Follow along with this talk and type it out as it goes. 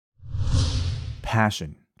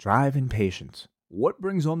passion, drive, and patience. What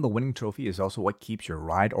brings home the winning trophy is also what keeps your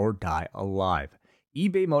ride or die alive.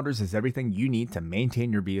 eBay Motors has everything you need to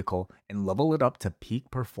maintain your vehicle and level it up to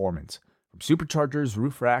peak performance. From superchargers,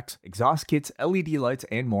 roof racks, exhaust kits, LED lights,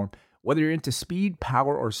 and more, whether you're into speed,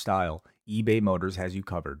 power, or style, eBay Motors has you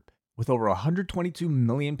covered. With over 122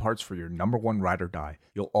 million parts for your number one ride or die,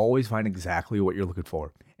 you'll always find exactly what you're looking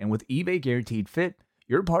for. And with eBay Guaranteed Fit,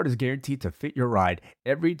 your part is guaranteed to fit your ride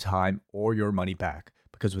every time or your money back.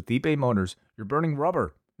 Because with eBay Motors, you're burning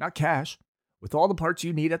rubber, not cash. With all the parts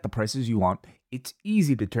you need at the prices you want, it's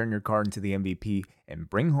easy to turn your car into the MVP and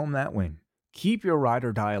bring home that win. Keep your ride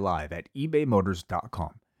or die alive at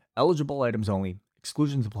ebaymotors.com. Eligible items only.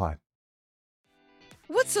 Exclusions apply.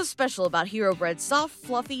 What's so special about Hero Bread's soft,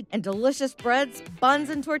 fluffy, and delicious breads, buns,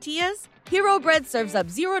 and tortillas? Hero Bread serves up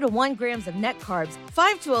 0 to 1 grams of net carbs,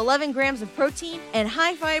 5 to 11 grams of protein, and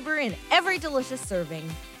high fiber in every delicious serving.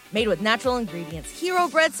 Made with natural ingredients, Hero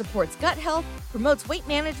Bread supports gut health, promotes weight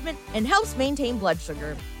management, and helps maintain blood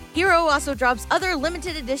sugar. Hero also drops other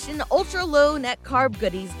limited edition ultra-low net carb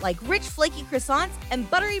goodies like rich flaky croissants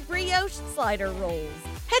and buttery brioche slider rolls.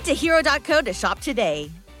 Head to hero.co to shop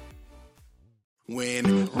today.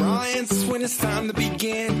 When Ryan's when it's time to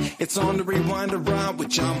begin, it's on the Rewind Around with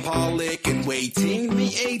John Pollock and waiting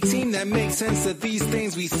the 18 that makes sense of these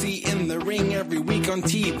things we see in the ring every week on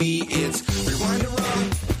TV. It's Rewind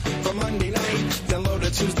Around for Monday night, download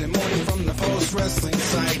it Tuesday morning from the Post Wrestling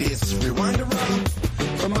site. It's Rewind Around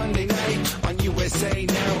for Monday night on USA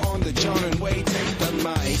Now on the John and Wade take the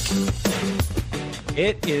mic.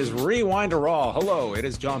 It is Rewind to Raw. Hello, it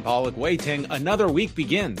is John Pollock waiting. Another week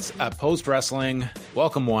begins at Post Wrestling.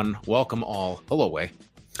 Welcome one, welcome all. Hello, Way.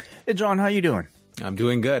 Hey, John, how you doing? I'm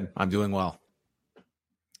doing good. I'm doing well.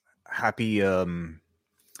 Happy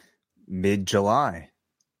mid-July.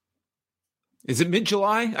 Is it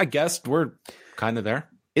mid-July? I guess we're kind of there.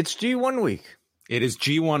 It's G1 week. It is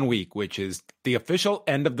G1 week, which is the official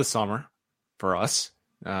end of the summer for us.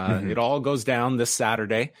 It all goes down this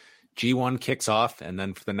Saturday. G1 kicks off, and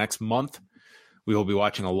then for the next month, we will be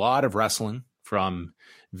watching a lot of wrestling from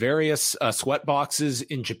various sweat boxes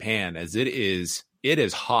in Japan, as it is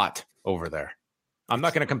hot over there. I'm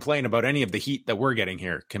not going to complain about any of the heat that we're getting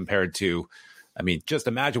here compared to, I mean, just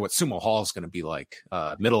imagine what Sumo Hall is going to be like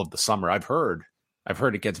middle of the summer. I've heard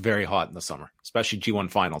it gets very hot in the summer, especially G1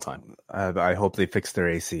 final time. I hope they fix their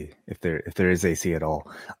AC, if there is AC at all.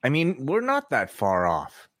 I mean, we're not that far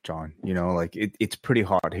off, John. You know, like it's pretty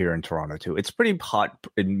hot here in Toronto too. It's pretty hot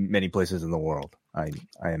in many places in the world, I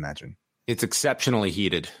imagine. It's exceptionally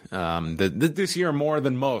heated this year, more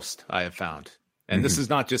than most, I have found. And this is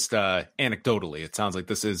not just anecdotally. It sounds like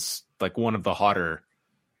this is like one of the hotter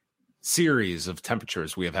series of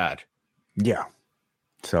temperatures we have had. Yeah.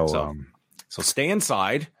 So stay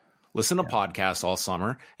inside, listen to podcasts all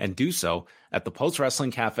summer, and do so at the Post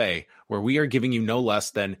Wrestling Cafe, where we are giving you no less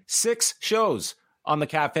than 6 shows on the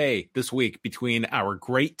cafe this week between our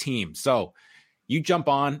great team. So you jump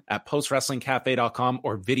on at postwrestlingcafe.com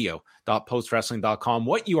or video.postwrestling.com.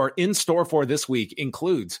 What you are in store for this week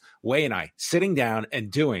includes Way and I sitting down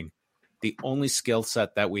and doing the only skill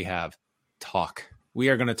set that we have, talk. We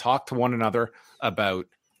are going to talk to one another about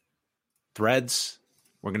threads.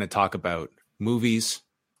 We're going to talk about movies.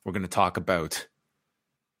 We're going to talk about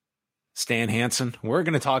Stan Hansen. We're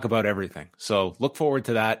going to talk about everything. So look forward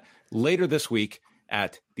to that later this week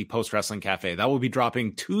at the Post Wrestling Cafe. That will be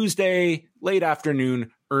dropping Tuesday, late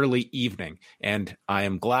afternoon, early evening. And I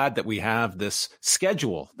am glad that we have this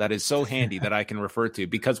schedule that is so handy that I can refer to,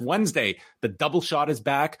 because Wednesday, the double shot is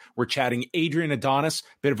back. We're chatting Adrian Adonis,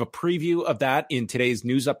 bit of a preview of that in today's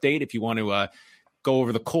news update. If you want to go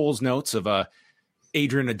over the Coles notes of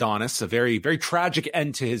Adrian Adonis, a very, very tragic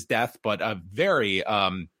end to his death, but a very,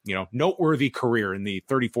 noteworthy career in the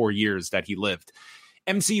 34 years that he lived.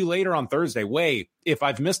 MCU later on Thursday. Way, if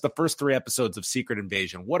I've missed the first 3 episodes of Secret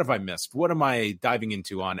Invasion, what have I missed? What am I diving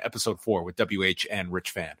into on episode 4 with WH and Rich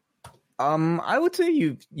Fan? I would say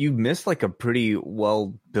you missed like a pretty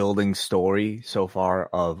well building story so far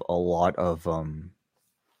of a lot of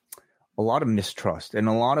mistrust and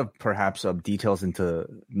a lot of perhaps details into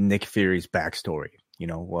Nick Fury's backstory. You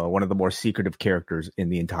know, one of the more secretive characters in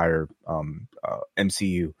the entire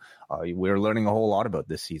MCU. We're learning a whole lot about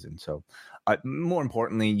this season. So more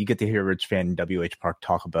importantly, you get to hear Rich Fan and WH Park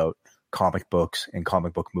talk about comic books and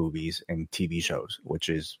comic book movies and TV shows, which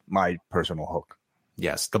is my personal hook.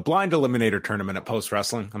 Yes, the blind eliminator tournament at Post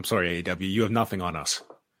Wrestling. I'm sorry, AEW, you have nothing on us.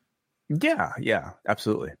 Yeah,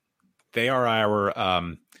 absolutely. They are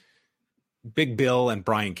our Big Bill and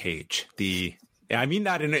Brian Cage, the Yeah, I mean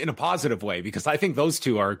that in a positive way, because I think those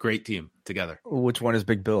two are a great team together. Which one is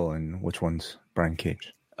Big Bill and which one's Brian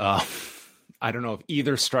Cage? I don't know if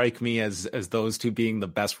either strike me as those two being the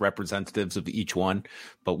best representatives of each one,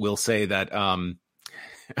 but we'll say that.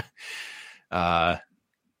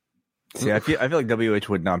 See, I feel like WH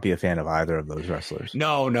would not be a fan of either of those wrestlers.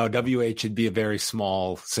 No, WH should be a very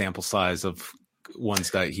small sample size of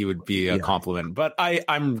ones that he would be a compliment. But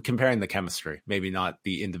I'm comparing the chemistry, maybe not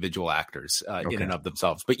the individual actors in and of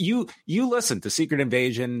themselves. But you listen to Secret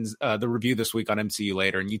Invasions, the review this week on MCU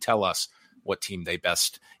Later, and you tell us what team they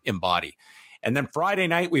best embody. And then Friday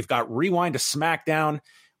night, we've got Rewind to SmackDown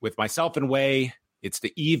with myself and Way. It's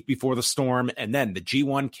the eve before the storm, and then the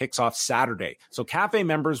G1 kicks off Saturday. So Cafe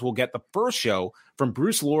members will get the first show from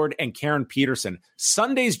Bruce Lord and Karen Peterson.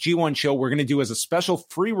 Sunday's G1 show we're going to do as a special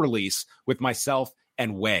free release with myself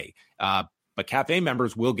and Way. But Cafe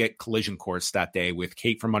members will get Collision Course that day with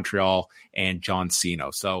Kate from Montreal and John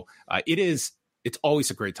Ceno. So it's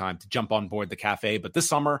always a great time to jump on board the Cafe. But this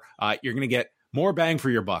summer, you're going to get more bang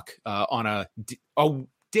for your buck on a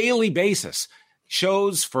daily basis.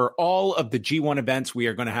 Shows for all of the G1 events. We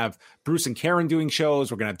are going to have Bruce and Karen doing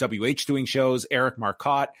shows. We're going to have WH doing shows, Eric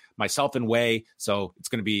Marcotte, myself and Way. So it's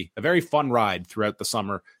going to be a very fun ride throughout the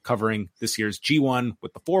summer covering this year's G1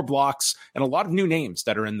 with the 4 blocks and a lot of new names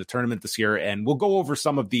that are in the tournament this year. And we'll go over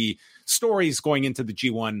some of the stories going into the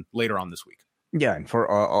G1 later on this week. Yeah, and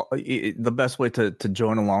for the best way to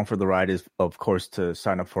join along for the ride is, of course, to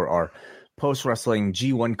sign up for our post-wrestling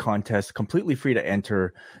G1 contest, completely free to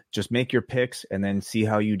enter. Just make your picks and then see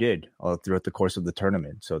how you did throughout the course of the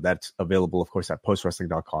tournament. So that's available, of course, at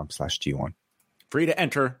postwrestling.com/G1. Free to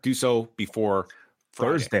enter. Do so before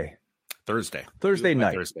Friday. Thursday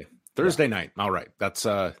night. All right.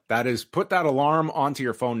 That is, put that alarm onto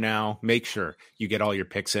your phone now. Make sure you get all your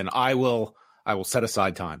picks in. I will set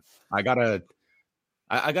aside time. I gotta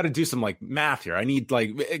do some like math here. I need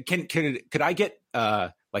could I get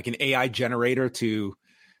like an AI generator to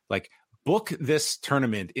like book this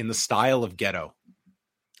tournament in the style of Ghetto?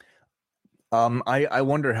 I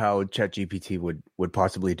wonder how ChatGPT would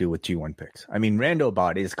possibly do with G1 picks. I mean,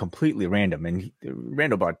 RandoBot is completely random, and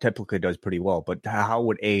RandoBot typically does pretty well. But how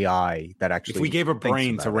would AI that actually? If we gave a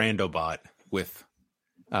brain to RandoBot with,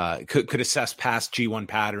 could assess past G1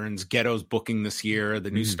 patterns, Ghetto's booking this year,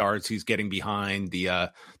 the new stars he's getting behind, the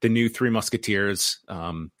new Three Musketeers.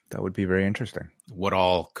 That would be very interesting. What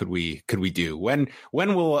all could we do?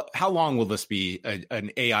 How long will this be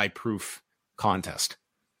an AI proof contest?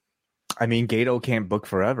 I mean, Gato can't book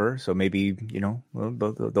forever, so maybe,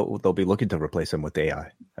 they'll be looking to replace him with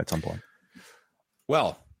AI at some point.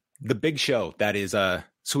 Well, the big show that is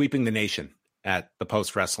sweeping the nation at the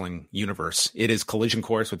post-wrestling universe. It is Collision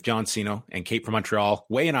Course with John Cena and Kate from Montreal.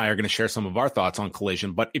 Way and I are going to share some of our thoughts on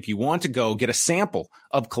Collision, but if you want to go get a sample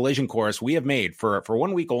of Collision Course, we have made for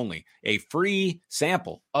 1 week only a free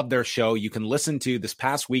sample of their show. You can listen to this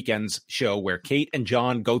past weekend's show where Kate and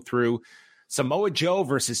John go through Samoa Joe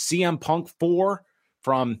versus CM Punk 4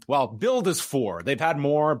 from, well, billed as 4. They've had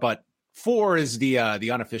more, but 4 is the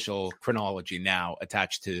unofficial chronology now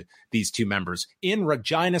attached to these two members in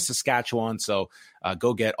Regina, Saskatchewan. So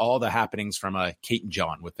go get all the happenings from Kate and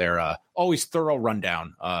John with their always thorough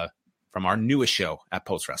rundown from our newest show at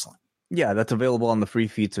Post Wrestling. Yeah, that's available on the free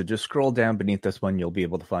feed. So just scroll down beneath this one. You'll be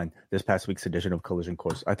able to find this past week's edition of Collision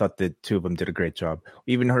Course. I thought the two of them did a great job.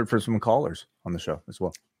 We even heard from some callers on the show as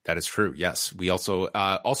well. That is true. Yes. We also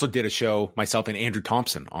did a show, myself and Andrew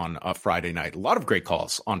Thompson, on a Friday night. A lot of great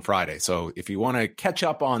calls on Friday. So if you want to catch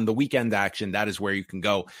up on the weekend action, that is where you can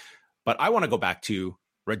go. But I want to go back to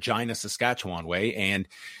Regina, Saskatchewan way. And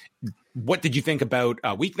what did you think about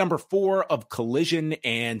week number 4 of Collision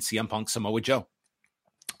and CM Punk Samoa Joe?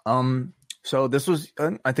 So this was,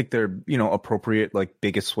 I think they're, appropriate, like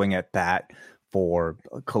biggest swing at bat for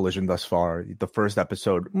Collision thus far. The first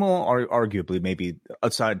episode, well, arguably maybe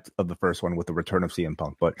outside of the first one with the return of CM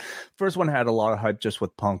Punk, but first one had a lot of hype just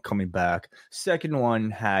with Punk coming back. Second one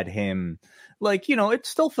had him, it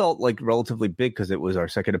still felt like relatively big because it was our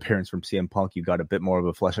second appearance from CM Punk. You got a bit more of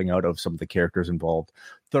a fleshing out of some of the characters involved.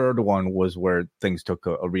 Third one was where things took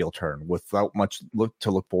a real turn without much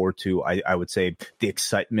to look forward to. I would say the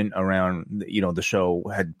excitement around, the show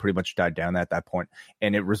had pretty much died down at that point,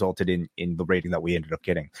 and it resulted in the rating that we ended up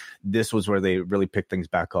getting. This was where they really picked things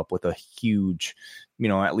back up with a huge,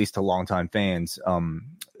 at least to longtime fans,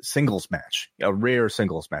 singles match, a rare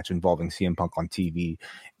singles match involving CM Punk on TV.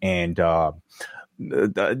 And, but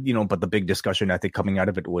the big discussion I think coming out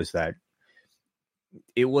of it was that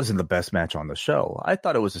it wasn't the best match on the show. I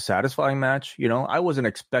thought it was a satisfying match. I wasn't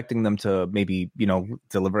expecting them to maybe,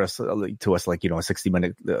 deliver us to us like, a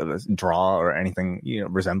 60-minute draw or anything,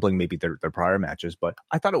 resembling maybe their prior matches. But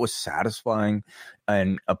I thought it was satisfying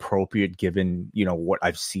and appropriate given, what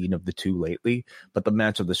I've seen of the two lately. But the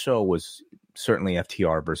match of the show was certainly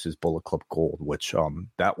FTR versus Bullet Club Gold, which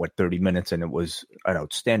that went 30 minutes and it was an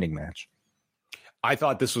outstanding match. I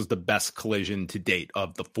thought this was the best Collision to date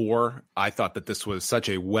of the four. I thought that this was such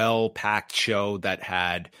a well-packed show that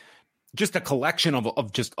had just a collection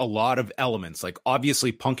of just a lot of elements. Like,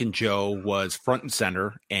 obviously, Punk and Joe was front and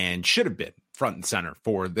center and should have been front and center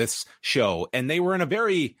for this show. And they were in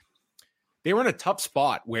a tough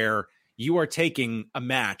spot where you are taking a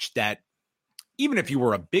match that, even if you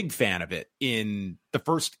were a big fan of it in the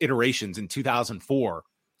first iterations in 2004,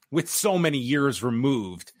 with so many years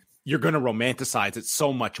removed, you're going to romanticize it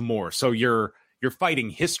so much more. So you're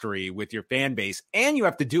fighting history with your fan base, and you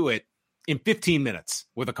have to do it in 15 minutes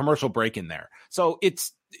with a commercial break in there. So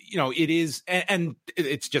it's, it is, and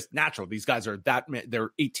it's just natural. These guys are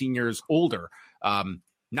they're 18 years older,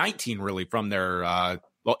 19 really from their,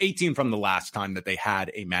 18 from the last time that they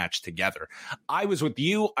had a match together. I was with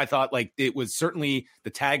you. I thought like it was certainly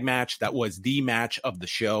the tag match that was the match of the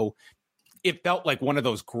show. It felt like one of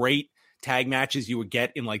those great tag matches you would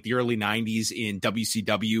get in like the early 90s in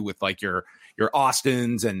WCW with like your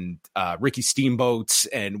Austins and Ricky Steamboats,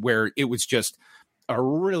 and where it was just a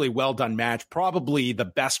really well done match. Probably the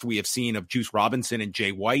best we have seen of Juice Robinson and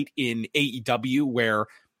Jay White in AEW, where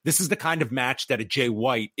this is the kind of match that a Jay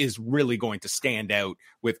White is really going to stand out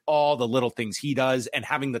with all the little things he does and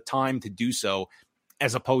having the time to do so,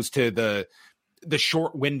 as opposed to the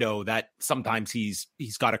short window that sometimes he's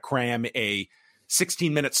got to cram a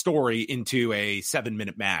 16-minute story into a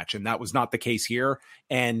 7-minute match. And that was not the case here.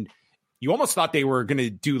 And you almost thought they were going to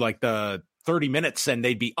do like the 30 minutes and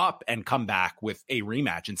they'd be up and come back with a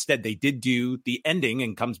rematch. Instead, they did do the ending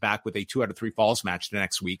and comes back with a 2 out of 3 falls match the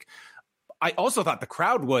next week. I also thought the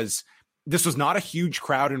crowd this was not a huge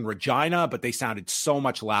crowd in Regina, but they sounded so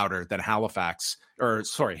much louder than Hamilton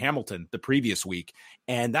the previous week.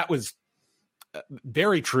 And that was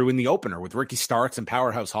very true in the opener with Ricky Starks and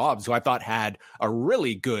Powerhouse Hobbs, who I thought had a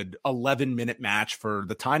really good 11-minute match for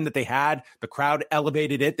the time that they had. The crowd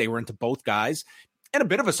elevated it. They were into both guys, and a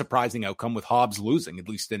bit of a surprising outcome with Hobbs losing, at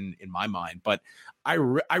least in my mind. But I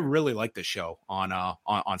really liked this show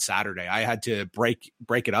on Saturday. I had to break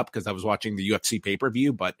it up because I was watching the UFC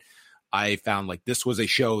pay-per-view, but I found like this was a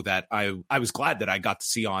show that I was glad that I got to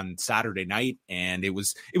see on Saturday night, and it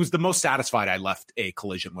was the most satisfied I left a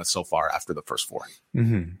Collision with so far after the first 4.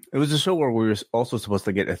 Mm-hmm. It was a show where we were also supposed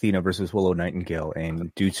to get Athena versus Willow Nightingale,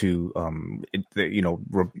 and due to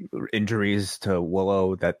injuries to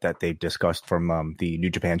Willow that they discussed from the New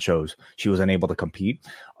Japan shows, she was unable to compete.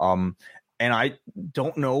 And I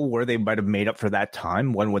don't know where they might have made up for that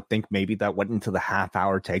time. One would think maybe that went into the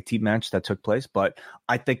half-hour tag team match that took place. But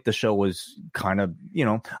I think the show was kind of,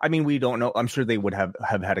 we don't know. I'm sure they would have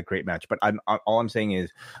had a great match. But all I'm saying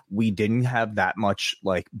is we didn't have that much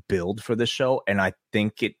like build for this show. And I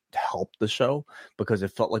think it helped the show because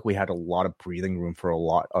it felt like we had a lot of breathing room for a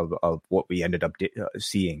lot of what we ended up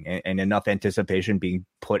seeing, and enough anticipation being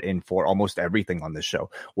put in for almost everything on this show,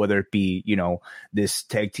 whether it be this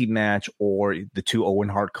tag team match or the 2 Owen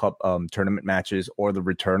Hart Cup tournament matches or the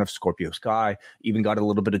return of Scorpio Sky. Even got a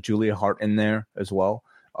little bit of Julia Hart in there as well,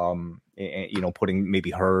 putting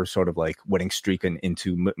maybe her sort of like winning streak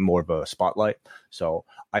into more of a spotlight. So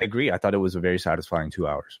I agree. I thought it was a very satisfying 2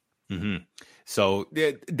 hours. Mm-hmm. So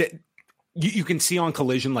you can see on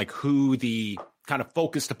Collision like who the kind of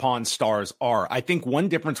focused upon stars are. I think one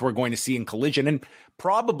difference we're going to see in Collision, and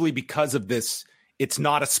probably because of this, it's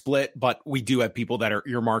not a split, but we do have people that are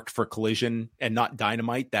earmarked for Collision and not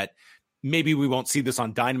Dynamite, that maybe we won't see this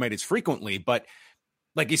on Dynamite as frequently, but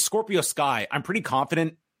like a Scorpio Sky, I'm pretty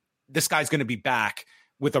confident this guy's going to be back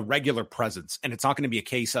with a regular presence. And it's not going to be a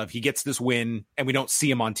case of he gets this win and we don't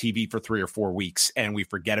see him on TV for 3 or 4 weeks and we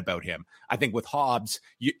forget about him. I think with Hobbs,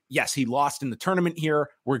 yes, he lost in the tournament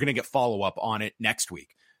here. We're going to get follow-up on it next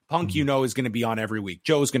week. Punk, is going to be on every week.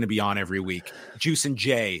 Joe's going to be on every week. Juice and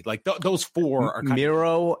Jay, like those 4 are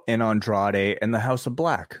Miro and Andrade and the House of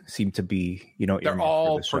Black seem to be, they're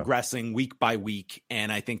all progressing week by week.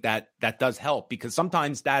 And I think that does help, because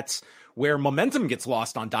sometimes that's where momentum gets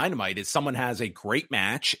lost on Dynamite, is someone has a great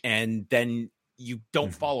match and then you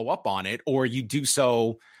don't follow up on it, or you do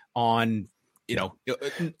so on,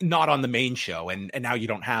 not on the main show. And now you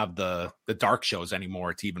don't have the dark shows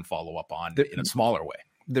anymore to even follow up on in a smaller way.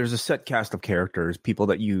 there's a set cast of characters, people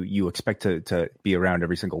that you expect to be around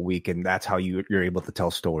every single week, and that's how you're able to tell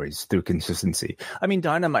stories through consistency. I mean,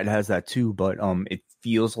 Dynamite has that too, but it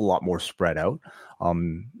feels a lot more spread out.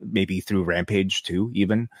 Maybe through Rampage too,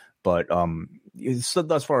 even. But so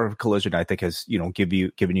thus far, Collision, I think, has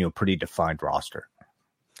given you a pretty defined roster.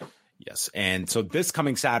 Yes, and so this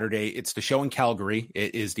coming Saturday, it's the show in Calgary.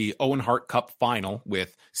 It is the Owen Hart Cup final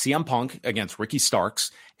with CM Punk against Ricky Starks,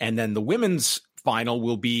 and then the women's final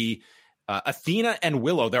will be Athena and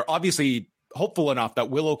Willow. They're obviously hopeful enough that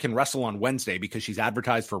Willow can wrestle on Wednesday because she's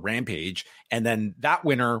advertised for Rampage, and then that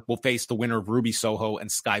winner will face the winner of Ruby Soho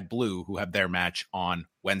and Sky Blue, who have their match on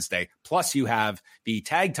Wednesday. Plus, you have the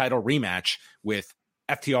tag title rematch with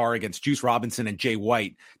FTR against Juice Robinson and Jay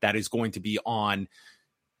White that is going to be on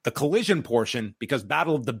the Collision portion, because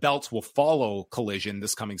Battle of the Belts will follow Collision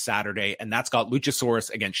this coming Saturday, and that's got Luchasaurus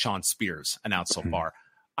against Sean Spears announced so far.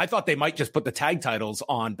 I thought they might just put the tag titles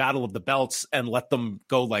on Battle of the Belts and let them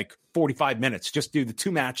go like 45 minutes, just do the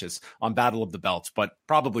 2 matches on Battle of the Belts, but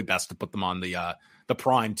probably best to put them on the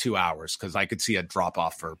prime 2 hours, because I could see a drop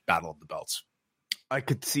off for Battle of the Belts. I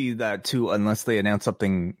could see that too, unless they announce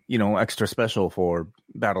something, extra special for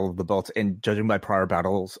Battle of the Belts. And judging by prior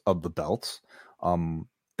Battles of the Belts,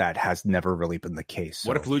 that has never really been the case. So.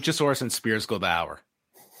 What if Luchasaurus and Spears go the hour?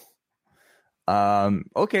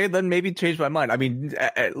 Okay, then maybe change my mind. I mean,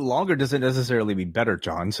 longer doesn't necessarily mean better,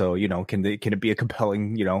 John. So, can it be a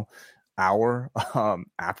compelling, hour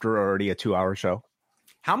after already a 2-hour show?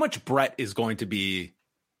 How much Brett is going to be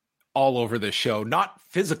all over the show? Not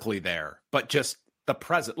physically there, but just the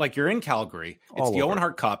present. Like, you're in Calgary. It's the Owen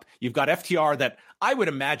Hart Cup. You've got FTR that I would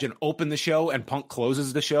imagine open the show and Punk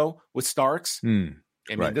closes the show with Starks.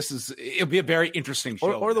 I mean, it'll be a very interesting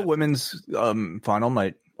show. Or the women's final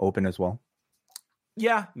might open as well.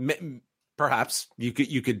 Yeah, perhaps you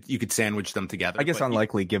could sandwich them together. I guess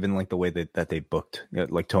unlikely given like the way that they booked,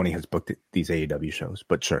 like Tony has booked these AEW shows.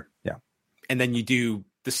 But sure, yeah. And then you do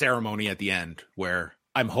the ceremony at the end, where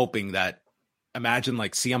I'm hoping that, imagine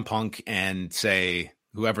like CM Punk and say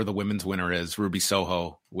whoever the women's winner is, Ruby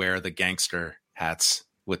Soho, wear the gangster hats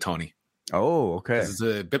with Tony. Oh, okay. It's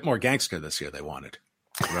a bit more gangster this year. They wanted.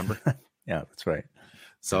 Remember? Yeah, that's right.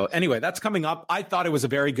 So anyway, that's coming up. I thought it was a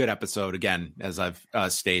very good episode. Again, as I've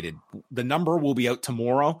stated, the number will be out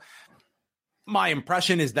tomorrow. My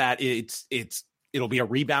impression is that it'll be a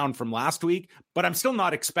rebound from last week, but I'm still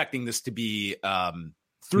not expecting this to be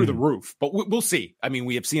through the roof. But we'll see. I mean,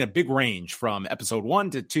 we have seen a big range from episode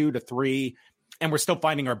 1 to 2 to 3. And we're still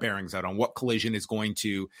finding our bearings out on what Collision is going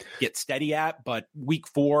to get steady at. But week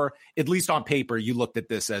 4, at least on paper, you looked at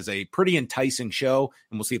this as a pretty enticing show,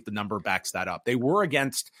 and we'll see if the number backs that up. They were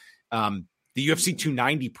against the UFC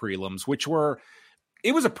 290 prelims,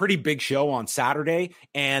 it was a pretty big show on Saturday.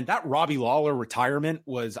 And that Robbie Lawler retirement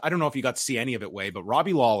was, I don't know if you got to see any of it, Way, but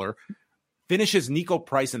Robbie Lawler finishes Nico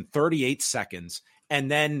Price in 38 seconds. And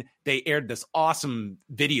then they aired this awesome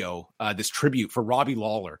video, this tribute for Robbie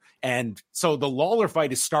Lawler. And so the Lawler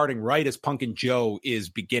fight is starting right as Punk and Joe is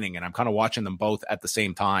beginning. And I'm kind of watching them both at the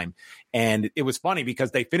same time. And it was funny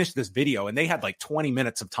because they finished this video and they had like 20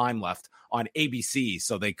 minutes of time left on ABC.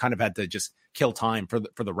 So they kind of had to just kill time for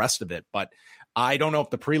the rest of it. But I don't know if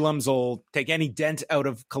the prelims will take any dent out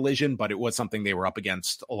of Collision, but it was something they were up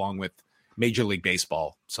against along with Major League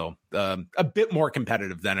Baseball. So a bit more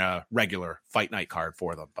competitive than a regular fight night card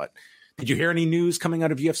for them. But did you hear any news coming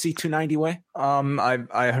out of UFC 290, Way?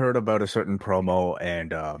 I heard about a certain promo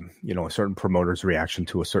and, a certain promoter's reaction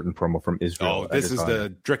to a certain promo from Israel. Oh, this is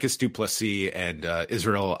the Dricus du Plessis and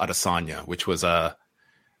Israel Adesanya, which was a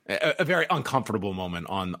very uncomfortable moment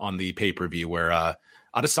on the pay-per-view where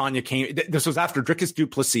Adesanya came. This was after Dricus du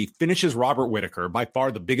Plessis finishes Robert Whittaker, by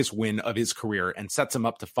far the biggest win of his career, and sets him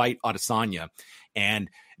up to fight Adesanya. And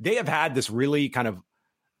they have had this really kind of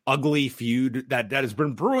ugly feud that has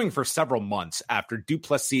been brewing for several months after du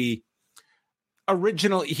Plessis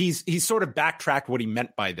originally, he's sort of backtracked what he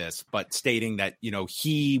meant by this, but stating that,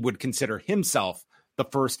 he would consider himself the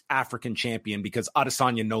first African champion because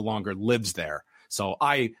Adesanya no longer lives there. So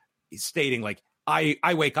stating like,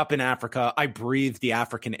 I wake up in Africa, I breathe the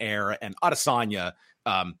African air, and Adesanya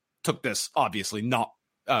took this obviously not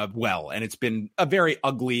well. And it's been a very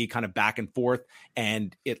ugly kind of back and forth.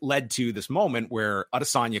 And it led to this moment where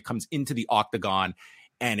Adesanya comes into the octagon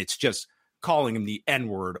and it's just calling him the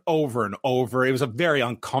N-word over and over. It was a very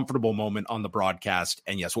uncomfortable moment on the broadcast.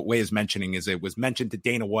 And yes, what Way is mentioning is it was mentioned to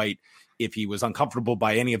Dana White if he was uncomfortable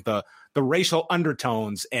by any of the racial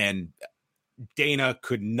undertones, and Dana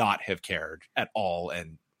could not have cared at all.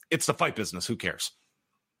 And it's the fight business. Who cares?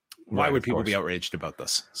 why Right, would of people be course. outraged about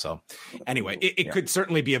this? So anyway, it could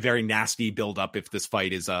certainly be a very nasty buildup if this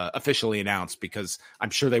fight is officially announced, because I'm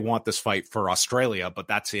sure they want this fight for Australia, but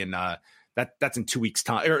that's in that's in 2 weeks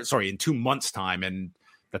time, or sorry, in 2 months time, and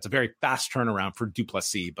that's a very fast turnaround for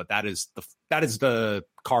Duplessis. But that is the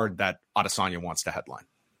card that Adesanya wants to headline.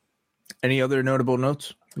 Any other notable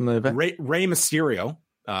notes from the event? Rey Mysterio,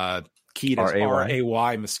 keyed as R.A.Y.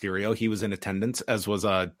 R.A.Y. Mysterio, he was in attendance, as was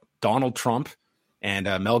Donald Trump and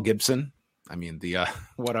Mel Gibson. I mean, the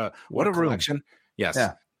what a collection. Room. Yes.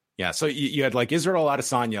 Yeah. So you had like Israel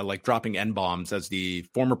Adesanya like dropping N-bombs as the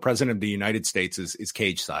former president of the United States is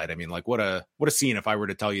cage side. I mean, like what a scene. If I were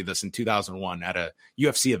to tell you this in 2001 at a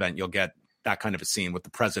UFC event, you'll get that kind of a scene with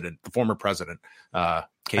the former president,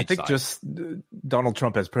 cage I think side. just Donald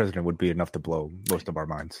Trump as president would be enough to blow most of our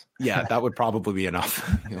minds. Yeah, that would probably be enough.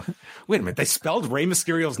 Wait a minute, they spelled Rey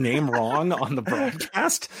Mysterio's name wrong on the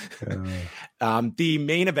broadcast. The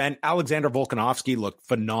main event, Alexander Volkanovski looked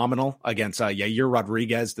phenomenal against Yair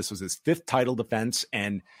Rodriguez. This was his 5th title defense,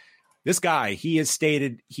 and this guy, he has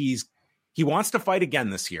stated he wants to fight again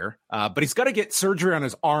this year, but he's got to get surgery on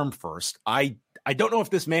his arm first. I don't know if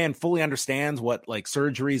this man fully understands what like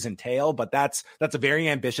surgeries entail, but that's a very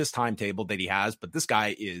ambitious timetable that he has. But this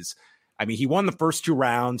guy he won the first 2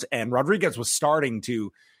 rounds, and Rodriguez was starting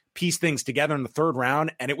to piece things together in the 3rd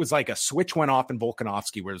round. And it was like a switch went off in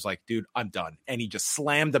Volkanovski where it was like, dude, I'm done. And he just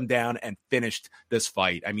slammed him down and finished this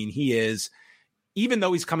fight. I mean, even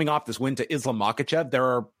though he's coming off this win to Islam Makhachev, there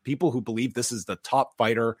are people who believe this is the top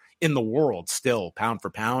fighter in the world still, pound for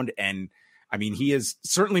pound. And I mean, he is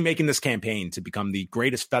certainly making this campaign to become the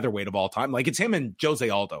greatest featherweight of all time. Like, it's him and Jose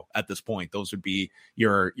Aldo at this point. Those would be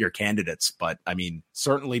your candidates. But I mean,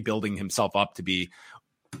 certainly building himself up to be,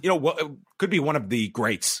 what could be one of the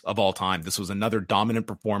greats of all time. This was another dominant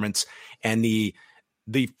performance. And the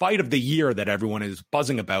fight of the year that everyone is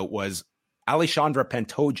buzzing about was Alexandre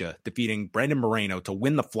Pantoja defeating Brandon Moreno to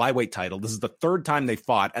win the flyweight title. This is the 3rd time they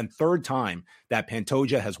fought and 3rd time that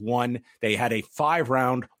Pantoja has won. They had a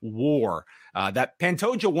 5-round war that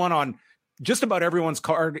Pantoja won on just about everyone's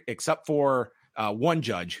card except for one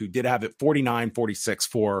judge who did have it 49-46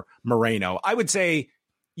 for Moreno. I would say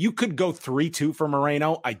you could go 3-2 for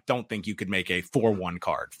Moreno. I don't think you could make a 4-1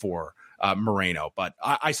 card for Moreno, but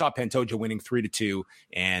I saw Pantoja winning 3-2,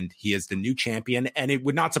 and he is the new champion. And it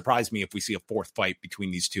would not surprise me if we see a 4th fight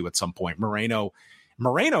between these two at some point. Moreno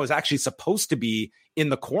is actually supposed to be in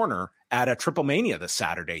the corner at a Triple Mania this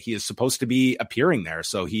Saturday. He is supposed to be appearing there.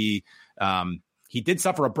 So he did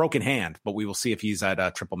suffer a broken hand, but we will see if he's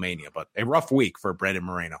at Triple Mania. But a rough week for Brandon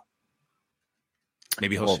Moreno.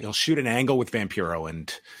 Maybe he'll shoot an angle with Vampiro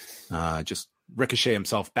and just ricochet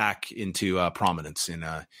himself back into prominence in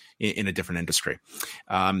a different industry.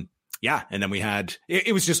 And then we had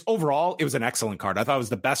it was just overall, it was an excellent card. I thought it was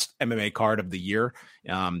the best MMA card of the year.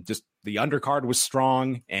 Just the undercard was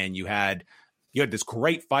strong, and you had this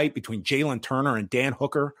great fight between Jalen Turner and Dan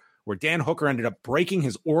Hooker, where Dan Hooker ended up breaking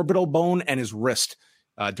his orbital bone and his wrist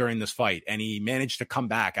during this fight, and he managed to come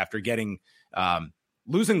back after getting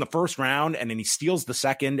losing the 1st round, and then he steals the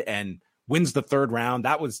 2nd and wins the 3rd round.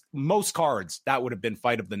 That was most cards. That would have been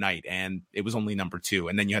fight of the night, and it was only number 2.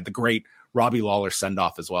 And then you had the great Robbie Lawler send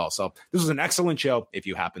off as well. So this was an excellent show if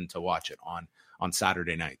you happen to watch it on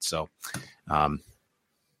Saturday night. So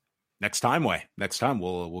next time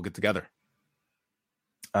we'll get together.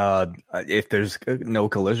 If there's no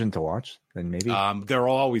collision to watch, then maybe there will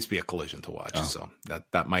always be a collision to watch. So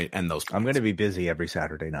that might end those points. I'm going to be busy every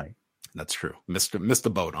Saturday night. That's true. Missed the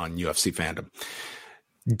boat on UFC fandom.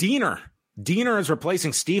 Diener is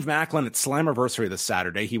replacing Steve Macklin at Slammiversary this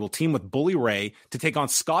Saturday. He will team with Bully Ray to take on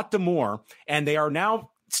Scott D'Amore, and they are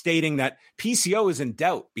now stating that PCO is in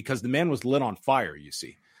doubt because the man was lit on fire, you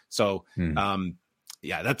see. So,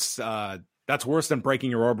 that's worse than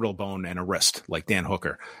breaking your orbital bone and a wrist, like Dan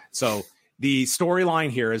Hooker. So the storyline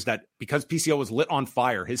here is that because PCO was lit on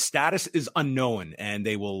fire, his status is unknown, and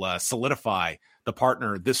they will solidify the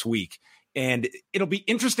partner this week. And it'll be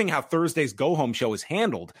interesting how Thursday's Go Home show is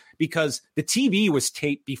handled, because the TV was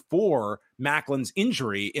taped before Macklin's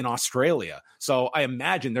injury in Australia. So I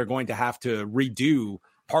imagine they're going to have to redo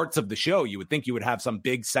parts of the show. You would think you would have some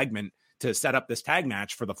big segment to set up this tag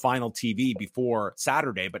match for the final TV before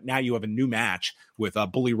Saturday. But now you have a new match with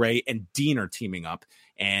Bully Ray and Diener teaming up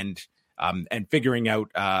and figuring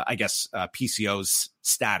out, PCO's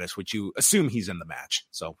status, which you assume he's in the match.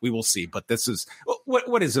 So we will see. But this is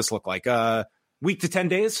what does this look like? Week to 10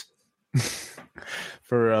 days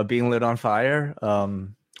for being lit on fire.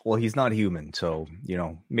 Well, he's not human, so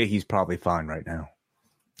he's probably fine right now.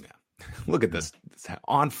 Yeah, look at this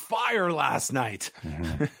on fire last night.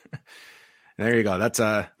 There you go. That's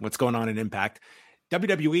what's going on in Impact.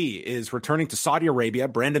 WWE is returning to Saudi Arabia.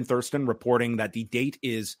 Brandon Thurston reporting that the date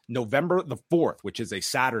is November the 4th, which is a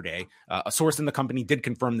Saturday. A source in the company did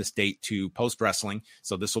confirm this date to Post Wrestling.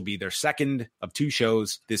 So this will be their second of 2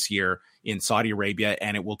 shows this year in Saudi Arabia,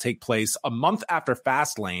 and it will take place a month after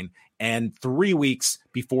Fastlane and 3 weeks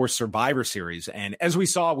before Survivor Series. And as we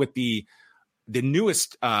saw with the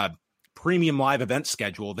newest premium live event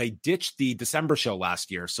schedule, they ditched the December show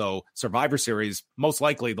last year. So Survivor Series, most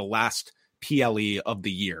likely the last PLE of the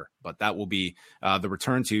year, but that will be the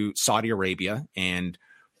return to Saudi Arabia, and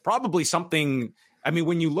probably something. I mean,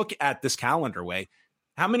 when you look at this calendar way,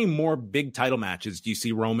 how many more big title matches do you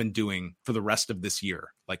see Roman doing for the rest of this year?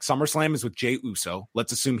 Like SummerSlam is with Jey Uso.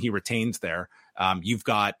 Let's assume he retains there. You've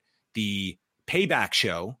got the Payback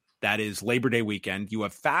show that is Labor Day weekend. You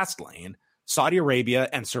have Fastlane, Saudi Arabia,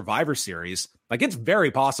 and Survivor Series. Like, it's very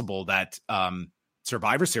possible that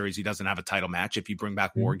Survivor Series, he doesn't have a title match if you bring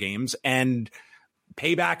back War Games, and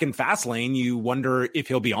Payback and Fastlane, you wonder if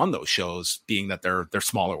he'll be on those shows, being that they're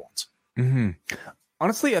smaller ones. Mm-hmm.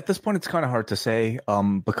 Honestly, at this point, it's kind of hard to say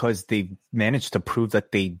because they managed to prove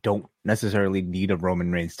that they don't necessarily need a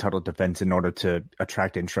Roman Reigns title defense in order to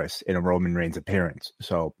attract interest in a Roman Reigns appearance.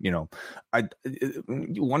 So,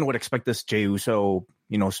 one would expect this Jey Uso,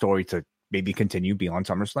 story to maybe continue beyond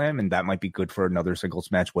SummerSlam, and that might be good for another singles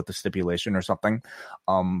match with the stipulation or something.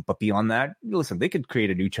 But beyond that, listen, they could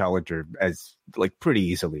create a new challenger pretty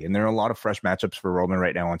easily, and there are a lot of fresh matchups for Roman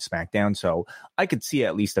right now on SmackDown, so I could see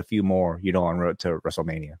at least a few more, en route to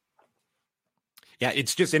WrestleMania. Yeah,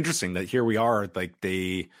 it's just interesting that here we are,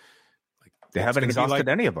 they haven't exhausted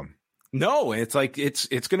any of them. No, it's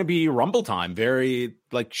it's going to be Rumble time very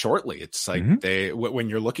shortly. It's like when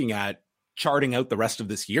you're looking at charting out the rest of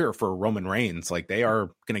this year for Roman Reigns, they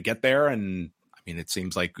are going to get there. And I mean, it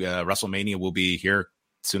seems like WrestleMania will be here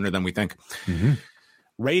sooner than we think. Mm-hmm.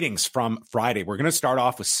 Ratings from Friday. We're going to start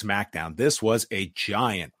off with SmackDown. This was a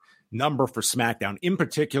giant number for SmackDown. In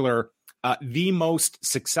particular, the most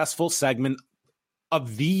successful segment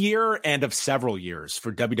of the year and of several years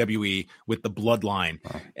for WWE with the Bloodline.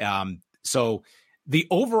 Wow. So the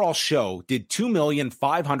overall show did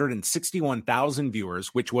 2,561,000 viewers,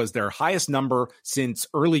 which was their highest number since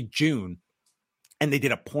early June. And they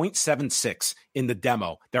did a 0.76 in the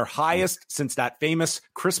demo, their highest since that famous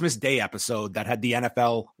Christmas Day episode that had the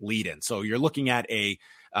NFL lead in. So you're looking at a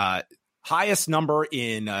highest number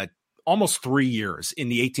in almost 3 years in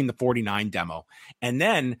the 18 to 49 demo. And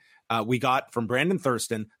then we got from Brandon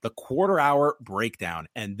Thurston the quarter-hour breakdown.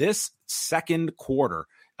 And this second quarter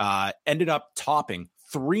ended up topping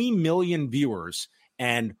 3 million viewers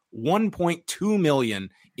and 1.2 million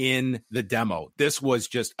in the demo. This was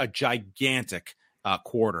just a gigantic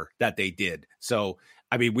quarter that they did. So,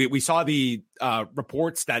 I mean, we saw the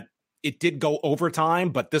reports that it did go overtime,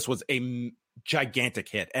 but this was a gigantic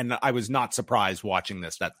hit. And I was not surprised watching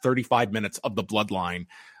this, that 35 minutes of the Bloodline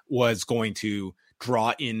was going to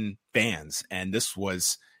draw in fans. And this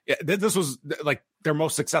was like their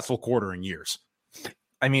most successful quarter in years.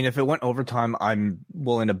 I mean, if it went overtime, I'm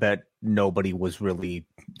willing to bet nobody was really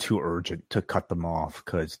too urgent to cut them off,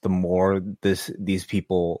 because the more these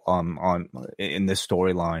people in this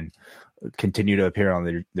storyline continue to appear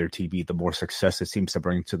on their TV, the more success it seems to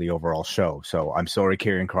bring to the overall show. So I'm sorry,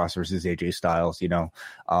 Karrion Kross versus AJ Styles.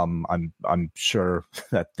 I'm sure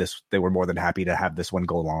that they were more than happy to have this one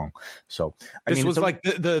go long. So this was like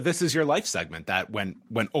the This Is Your Life segment that went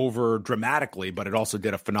over dramatically, but it also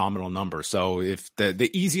did a phenomenal number. So if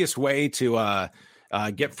the easiest way to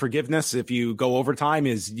get forgiveness if you go overtime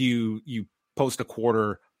is you post a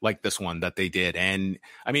quarter like this one that they did. And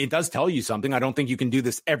I mean, it does tell you something. I don't think you can do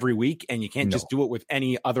this every week, and you can't just do it with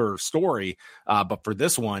any other story. But for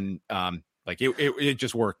this one, it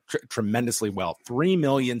just worked tremendously well.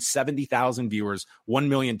 3,070,000 viewers,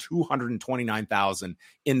 1,229,000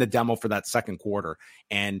 in the demo for that second quarter.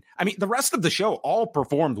 And I mean, the rest of the show all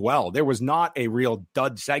performed well. There was not a real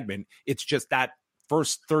dud segment. It's just that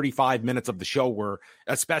first 35 minutes of the show were,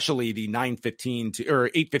 especially the 8:15 to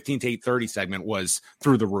 8:30 segment, was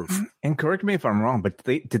through the roof. And correct me if I'm wrong, but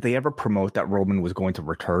did they ever promote that Roman was going to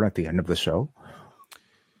return at the end of the show?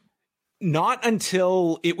 Not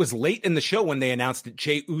until it was late in the show when they announced that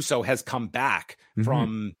Jey Uso has come back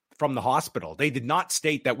from the hospital. They did not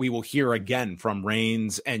state that we will hear again from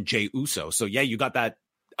Reigns and Jey Uso. So yeah, you got a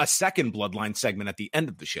second Bloodline segment at the end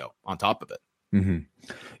of the show on top of it. Mm-hmm.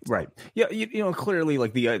 Right. Yeah. Clearly,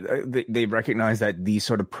 like they recognize that these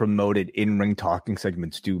sort of promoted in-ring talking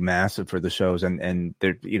segments do massive for the shows, and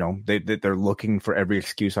they're they're looking for every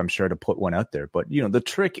excuse, I'm sure, to put one out there. But the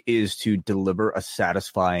trick is to deliver a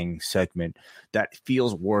satisfying segment that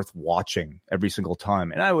feels worth watching every single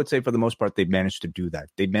time. And I would say for the most part, they've managed to do that.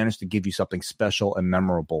 They've managed to give you something special and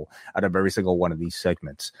memorable out of every single one of these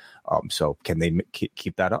segments. So can they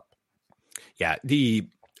keep that up? Yeah.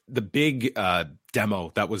 The big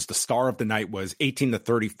demo that was the star of the night was 18 to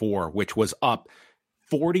 34, which was up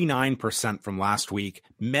 49% from last week.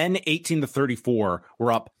 Men 18 to 34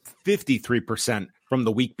 were up 53% from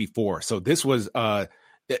the week before. So this was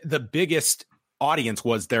the biggest audience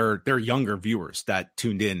was their younger viewers that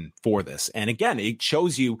tuned in for this. And again, it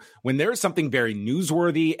shows you when there's something very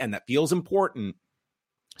newsworthy and that feels important,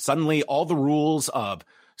 suddenly all the rules of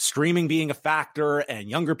streaming being a factor and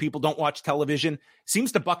younger people don't watch television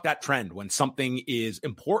seems to buck that trend when something is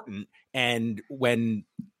important and when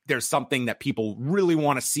there's something that people really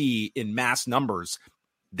want to see in mass numbers,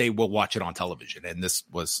 they will watch it on television. And this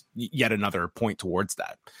was yet another point towards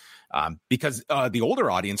that. Because the older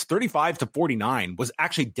audience, 35 to 49, was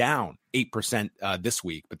actually down 8% this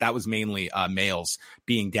week, but that was mainly males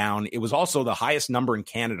being down. It was also the highest number in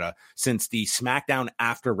Canada since the SmackDown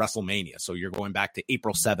after WrestleMania. So you're going back to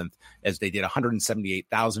April 7th as they did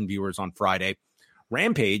 178,000 viewers on Friday.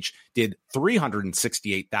 Rampage did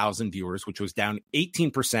 368,000 viewers, which was down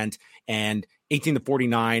 18%, and 18 to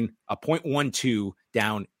 49, 0.12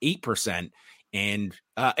 down 8%. And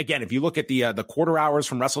again, if you look at the quarter hours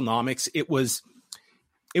from WrestleNomics, it was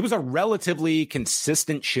a relatively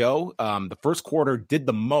consistent show. The first quarter did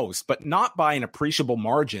the most, but not by an appreciable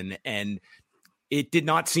margin. And it did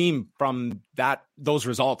not seem from those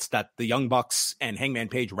results that the Young Bucks and Hangman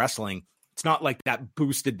Page wrestling, it's not like that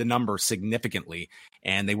boosted the number significantly.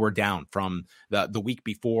 And they were down from the week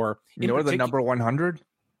before. The number 100?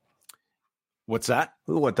 What's that?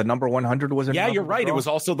 What, the number 100 was? Yeah, you're right. It was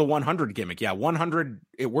also the 100 gimmick. Yeah, 100.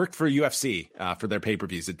 It worked for UFC for their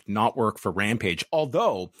pay-per-views. It did not work for Rampage.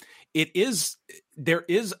 Although there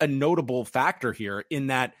is a notable factor here in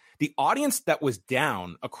that the audience that was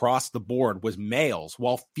down across the board was males,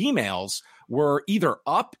 while females were either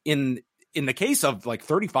up in the case of like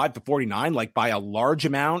 35 to 49, like by a large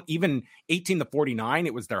amount, even 18 to 49,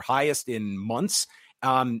 it was their highest in months.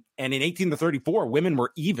 And in 18 to 34, women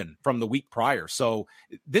were even from the week prior. So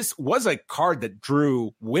this was a card that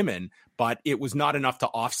drew women, but it was not enough to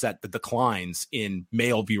offset the declines in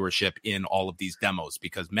male viewership in all of these demos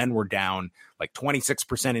because men were down like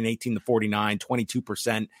 26% in 18 to 49,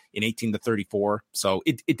 22% in 18 to 34. So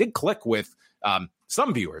it did click with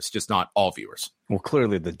some viewers, just not all viewers. Well,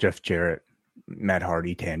 clearly the Jeff Jarrett Matt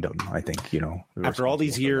Hardy tandem, I think, after all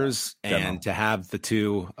these years and to have the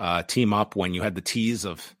two team up when you had the tease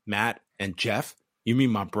of Matt and Jeff. You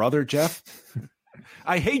mean my brother, Jeff?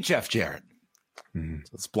 I hate Jeff Jarrett. So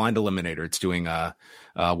it's Blind Eliminator. It's doing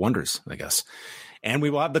wonders, I guess. And we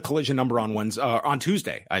will have the collision number on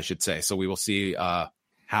Tuesday, I should say. So we will see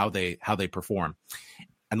how they perform.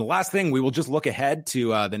 And the last thing, we will just look ahead to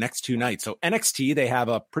the next two nights. So NXT, they have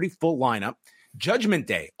a pretty full lineup. Judgment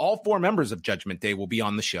Day, all four members of Judgment Day will be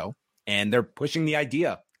on the show, and they're pushing the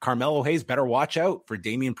idea. Carmelo Hayes better watch out for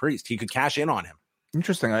Damian Priest. He could cash in on him.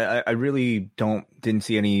 Interesting. I really didn't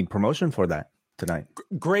see any promotion for that tonight.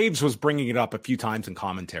 Graves was bringing it up a few times in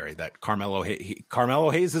commentary that Carmelo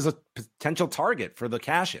Hayes is a potential target for the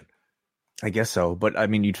cash in. I guess so, but I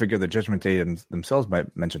mean, you'd figure the Judgment Day themselves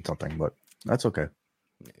might mention something, but that's okay.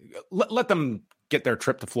 Let them get their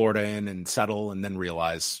trip to Florida in and settle and then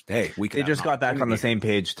realize, hey, they just got back on the same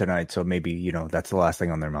page tonight. So maybe, that's the last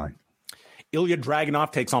thing on their mind. Ilya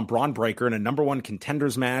Dragunov takes on Braun Breaker in a number one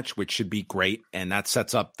contenders match, which should be great. And that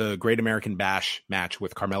sets up the Great American Bash match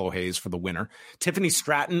with Carmelo Hayes for the winner. Tiffany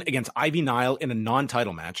Stratton against Ivy Nile in a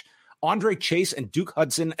non-title match. Andre Chase and Duke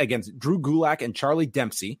Hudson against Drew Gulak and Charlie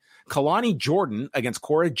Dempsey. Kalani Jordan against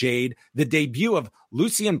Cora Jade. The debut of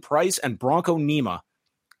Lucian Price and Bronco Nima.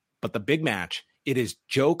 But the big match, it is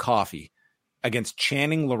Joe Coffey against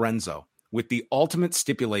Channing Lorenzo with the ultimate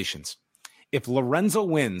stipulations. If Lorenzo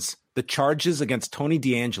wins, the charges against Tony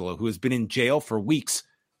D'Angelo, who has been in jail for weeks,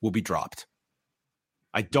 will be dropped.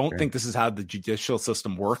 I don't think this is how the judicial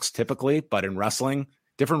system works typically, but in wrestling,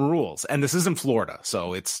 different rules. And this is in Florida,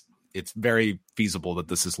 so it's very feasible that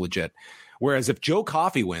this is legit. Whereas if Joe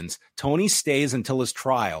Coffey wins, Tony stays until his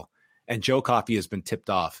trial, and Joe Coffey has been tipped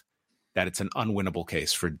off that it's an unwinnable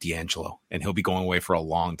case for D'Angelo, and he'll be going away for a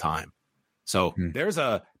long time. So there's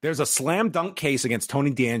a slam dunk case against Tony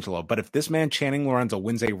D'Angelo, but if this man Channing Lorenzo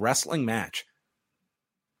wins a wrestling match,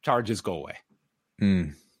 charges go away.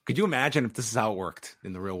 Could you imagine if this is how it worked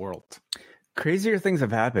in the real world? Crazier things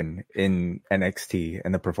have happened in NXT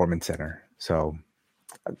and the Performance Center, so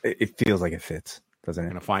it feels like it fits, doesn't I'm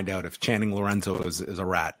it? gonna find out if Channing Lorenzo is a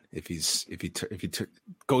rat if he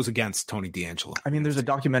goes against Tony D'Angelo. I mean, there's a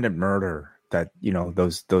documented murder that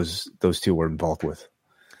those two were involved with.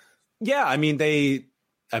 Yeah, I mean they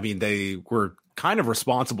were kind of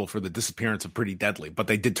responsible for the disappearance of Pretty Deadly, but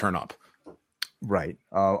they did turn up. Right.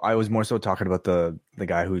 I was more so talking about the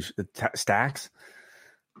guy who's Stacks.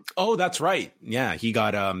 Oh, that's right. Yeah, he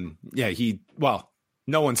got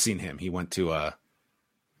no one's seen him. He went to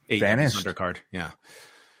Vanished undercard. Yeah.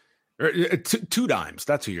 Two Dimes.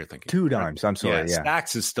 That's who you're thinking. Two Dimes. I'm sorry. Yeah.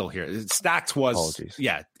 Stacks is still here. Stacks was Apologies.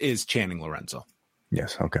 is Channing Lorenzo.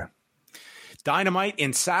 Yes. Okay. Dynamite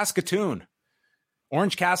in Saskatoon.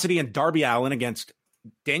 Orange Cassidy and Darby Allin against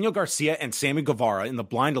Daniel Garcia and Sammy Guevara in the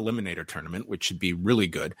Blind Eliminator tournament, which should be really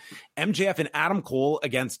good. MJF and Adam Cole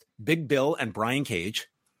against Big Bill and Brian Cage.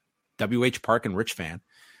 WH Park and Rich Fan.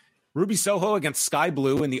 Ruby Soho against Sky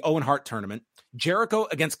Blue in the Owen Hart tournament. Jericho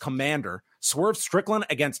against Commander. Swerve Strickland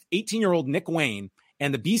against 18-year-old Nick Wayne.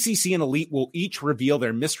 And the BCC and Elite will each reveal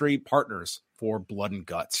their mystery partners for Blood and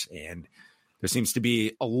Guts. And there seems to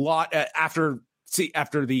be a lot after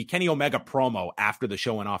the Kenny Omega promo after the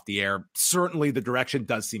show went off the air. Certainly the direction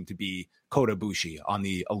does seem to be Kota Ibushi on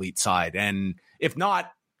the Elite side. And if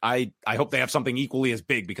not, I hope they have something equally as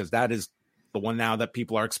big, because that is the one now that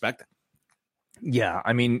people are expecting. Yeah,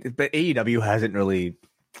 I mean, but AEW hasn't really.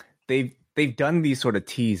 They've done these sort of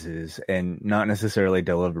teases and not necessarily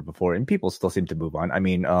delivered before, and people still seem to move on. I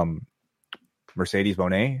mean, Mercedes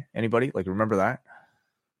Moné, anybody remember that?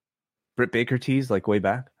 Britt Baker tease way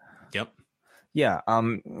back. Yep. Yeah.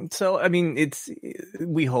 So I mean,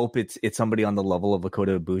 we hope it's somebody on the level of a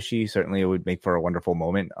Kota Ibushi. Certainly, it would make for a wonderful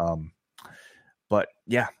moment. But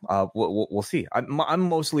yeah, we'll see. I'm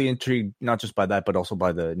mostly intrigued not just by that, but also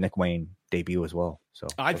by the Nick Wayne debut as well. So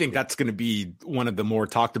I think that's going to be one of the more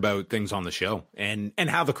talked about things on the show, and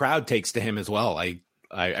how the crowd takes to him as well. I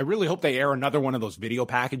really hope they air another one of those video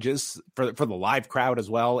packages for the live crowd as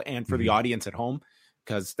well, and for the audience at home,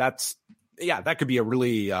 because that could be a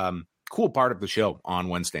really cool part of the show on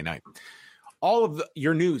Wednesday night. All of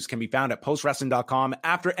your news can be found at postwrestling.com.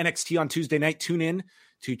 After NXT on Tuesday night, tune in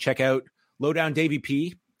to check out Lowdown Davey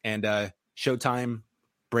P and Showtime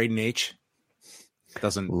Braden H.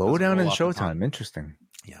 Lowdown and Showtime. Interesting.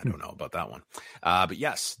 Yeah, I don't know about that one. But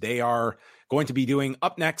yes, they are going to be doing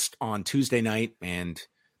Up Next on Tuesday night, and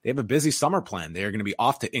they have a busy summer plan. They are going to be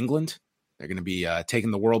off to England. They're going to be taking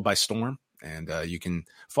the world by storm, and you can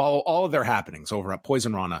follow all of their happenings over at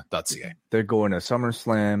poisonrana.ca. They're going to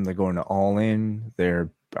SummerSlam. They're going to All In. They're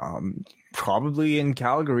probably in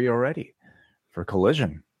Calgary already for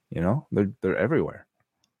Collision. They're everywhere.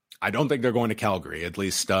 I don't think they're going to Calgary. At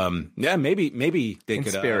least, maybe they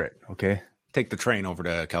could Spirit. Okay, take the train over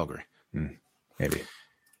to Calgary. Maybe.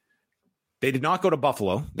 They did not go to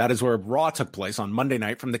Buffalo. That is where Raw took place on Monday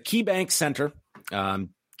night from the KeyBank Center.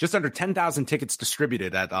 Just under 10,000 tickets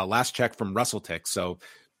distributed at last check from WrestleTix. So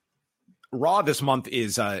Raw this month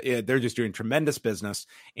is they're just doing tremendous business,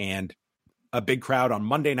 and a big crowd on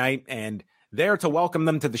Monday night. And there to welcome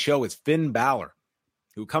them to the show is Finn Balor,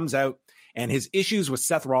 who comes out, and his issues with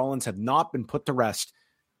Seth Rollins have not been put to rest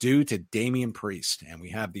due to Damian Priest. And we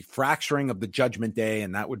have the fracturing of the Judgment Day,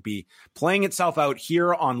 and that would be playing itself out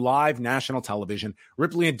here on live national television.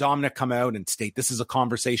 Ripley and Dominic come out and state this is a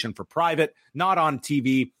conversation for private, not on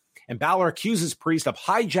TV. And Balor accuses Priest of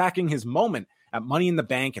hijacking his moment at Money in the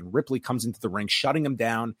Bank, and Ripley comes into the ring, shutting him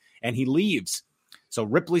down, and he leaves. So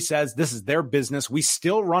Ripley says this is their business. We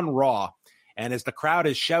still run Raw. And as the crowd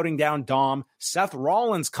is shouting down Dom, Seth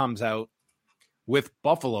Rollins comes out with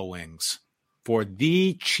buffalo wings for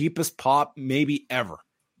the cheapest pop maybe ever.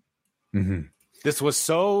 Mm-hmm. This was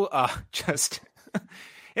so just,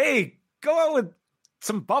 hey, go out with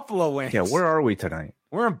some buffalo wings. Yeah, where are we tonight?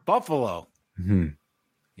 We're in Buffalo. Mm-hmm.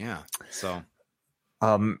 Yeah, so.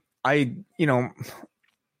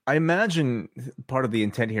 I imagine part of the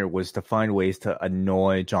intent here was to find ways to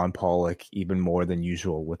annoy John Pollock even more than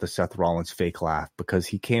usual with the Seth Rollins fake laugh, because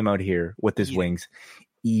he came out here with his wings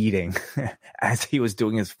eating as he was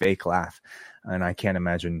doing his fake laugh. And I can't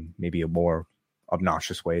imagine maybe a more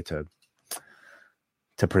obnoxious way to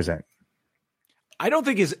present. I don't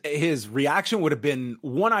think his reaction would have been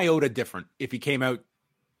one iota different if he came out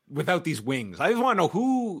without these wings. I just want to know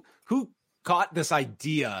who caught this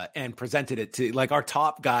idea and presented it to our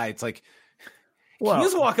top guy. It's can you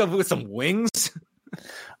just walk up with some wings?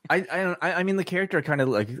 I mean, the character kind of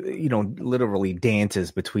literally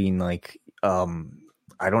dances between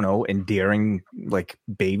I don't know, endearing like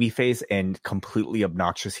babyface and completely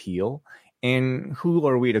obnoxious heel. And who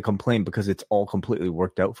are we to complain, because it's all completely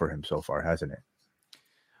worked out for him so far, hasn't it?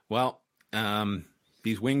 Well,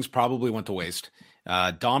 these wings probably went to waste.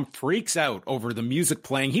 Dom freaks out over the music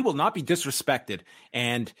playing. He will not be disrespected.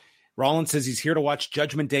 And Rollins says he's here to watch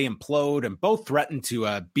Judgment Day implode, and both threaten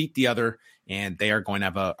to beat the other. And they are going to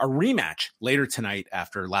have a rematch later tonight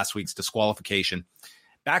after last week's disqualification.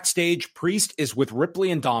 Backstage, Priest is with Ripley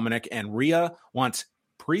and Dominic, and Rhea wants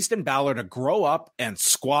Priest and Balor to grow up and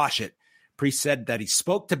squash it. Priest said that he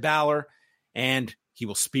spoke to Balor, and he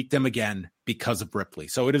will speak to him again because of Ripley.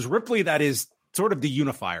 So it is Ripley that is sort of the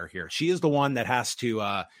unifier here. She is the one that has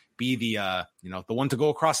to be the the one to go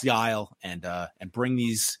across the aisle and bring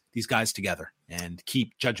these guys together and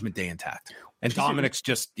keep Judgment Day intact. And Dominic's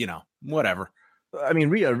just whatever. I mean,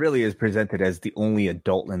 Rhea really is presented as the only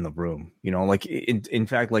adult in the room. Like in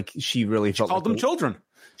fact, like she really felt called them children.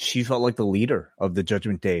 She felt like the leader of the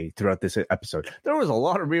Judgment Day throughout this episode. There was a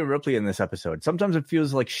lot of Rhea Ripley in this episode. Sometimes it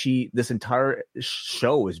feels like this entire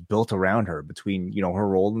show is built around her, between, her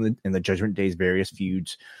role in the Judgment Day's various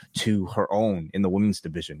feuds to her own in the women's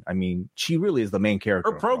division. I mean, she really is the main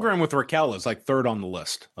character. Her program with Raquel is like third on the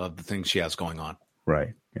list of the things she has going on.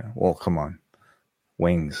 Right. Yeah. Well, come on.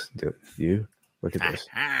 Wings, dude. You look at this.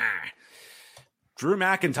 Drew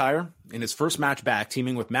McIntyre in his first match back,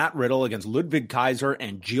 teaming with Matt Riddle against Ludwig Kaiser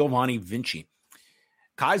and Giovanni Vinci.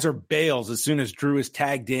 Kaiser bails as soon as Drew is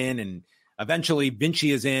tagged in, and eventually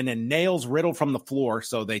Vinci is in and nails Riddle from the floor.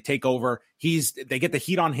 So they take over. They get the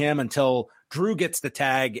heat on him until Drew gets the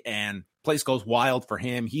tag, and place goes wild for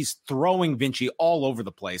him. He's throwing Vinci all over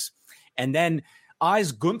the place, and then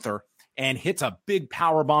eyes Gunther and hits a big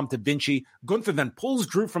power bomb to Vinci. Gunther then pulls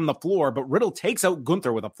Drew from the floor, but Riddle takes out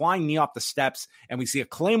Gunther with a flying knee off the steps, and we see a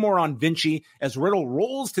Claymore on Vinci as Riddle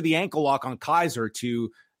rolls to the ankle lock on Kaiser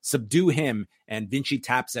to subdue him, and Vinci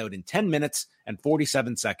taps out in 10 minutes and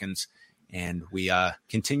 47 seconds. And we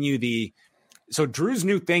continue so Drew's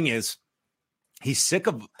new thing is he's sick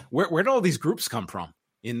of where did all these groups come from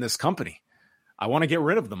in this company? I want to get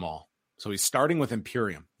rid of them all. So he's starting with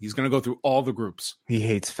Imperium. He's going to go through all the groups. He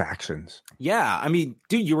hates factions. Yeah. I mean,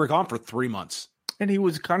 dude, you were gone for 3 months. And he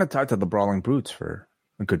was kind of tied to the Brawling Brutes for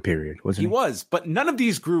a good period, wasn't he? He was, but none of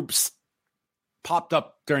these groups popped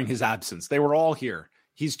up during his absence. They were all here.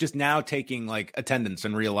 He's just now taking like attendance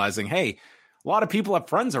and realizing, hey, a lot of people have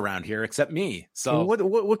friends around here except me. So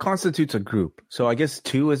what constitutes a group? So I guess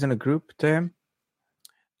 2 isn't a group to him?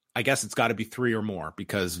 I guess it's got to be 3 or more,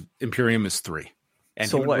 because Imperium is 3. And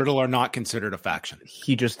so Riddle are not considered a faction.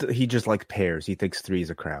 He just likes pairs. He thinks 3 is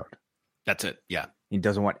a crowd. That's it. Yeah. He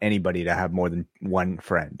doesn't want anybody to have more than one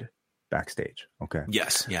friend backstage. Okay.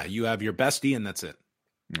 Yes. Yeah. You have your bestie, and that's it.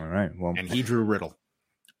 All right. Well, and he drew Riddle.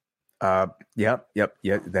 Yep,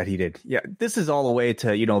 that he did. Yeah, this is all the way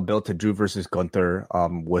to, built to Drew versus Gunther,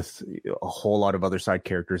 with a whole lot of other side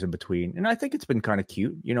characters in between. And I think it's been kind of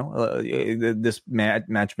cute, this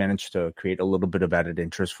match managed to create a little bit of added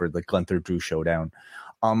interest for the Gunther-Drew showdown.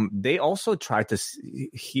 They also tried to,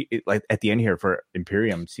 like at the end here for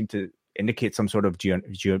Imperium, seemed to indicate some sort of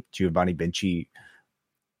Giovanni Vinci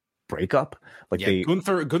breakup.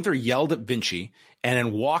 Gunther yelled at Vinci and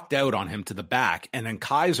then walked out on him to the back, and then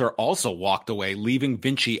Kaiser also walked away, leaving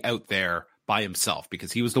Vinci out there by himself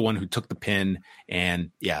because he was the one who took the pin.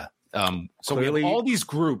 And so we have all these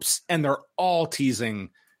groups, and they're all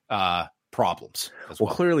teasing problems as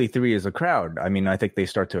well. Clearly 3 is a crowd. I mean, I think they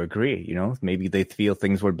start to agree. Maybe they feel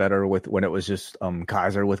things were better when it was just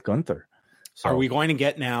Kaiser with Gunther. So, are we going to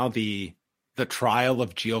get now the trial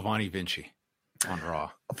of Giovanni Vinci on Raw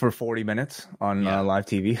for 40 minutes on live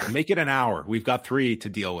TV? Make it an hour. We've got 3 to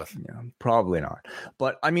deal with. Yeah, probably not.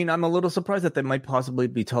 But I mean, I'm a little surprised that they might possibly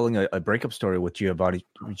be telling a breakup story with Giovanni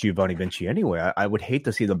Vinci anyway. I would hate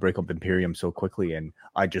to see them break up Imperium so quickly, and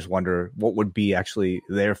I just wonder what would be actually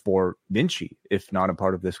there for Vinci if not a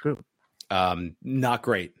part of this group. Not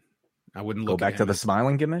great. I wouldn't go back to the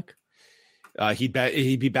smiling gimmick. He'd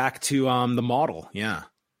be back to the model. Yeah.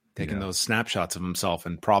 Taking those snapshots of himself,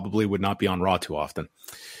 and probably would not be on Raw too often.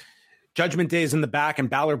 Judgment Day is in the back, and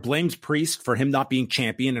Balor blames Priest for him not being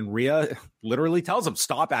champion, and Rhea literally tells him,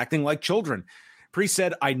 stop acting like children. Priest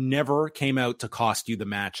said, I never came out to cost you the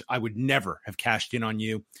match. I would never have cashed in on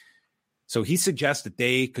you. So he suggests that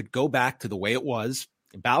they could go back to the way it was.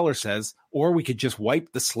 Balor says, or we could just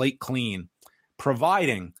wipe the slate clean,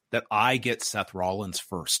 providing that I get Seth Rollins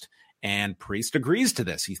first. And Priest agrees to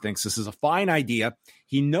this. He thinks this is a fine idea.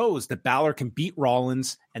 He knows that Balor can beat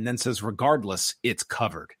Rollins, and then says, regardless, it's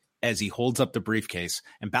covered, as he holds up the briefcase.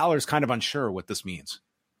 And Balor's kind of unsure what this means.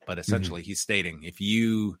 But essentially, he's stating, if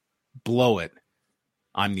you blow it,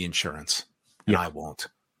 I'm the insurance, and I won't.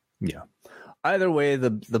 Yeah. Either way,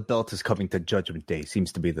 the belt is coming to Judgment Day,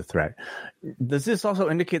 seems to be the threat. Does this also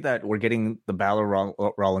indicate that we're getting the Balor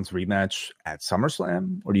Rollins rematch at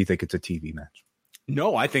SummerSlam, or do you think it's a TV match?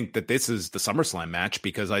 No, I think that this is the SummerSlam match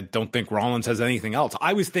because I don't think Rollins has anything else.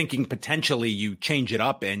 I was thinking potentially you change it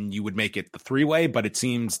up and you would make it the 3-way, but it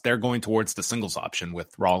seems they're going towards the singles option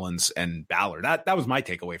with Rollins and Balor. That was my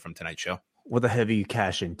takeaway from tonight's show. With a heavy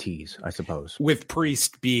cash-in tease, I suppose. With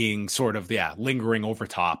Priest being sort of, lingering over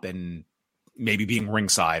top and maybe being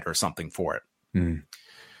ringside or something for it. Mm.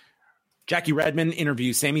 Jackie Redmond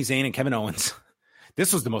interviews Sami Zayn and Kevin Owens.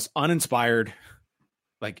 This was the most uninspired,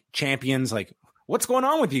 champions. What's going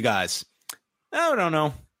on with you guys? I don't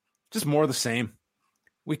know. Just more of the same.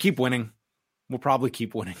 We keep winning. We'll probably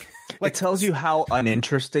keep winning. It tells you how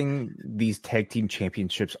uninteresting these tag team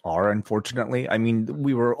championships are, unfortunately. I mean,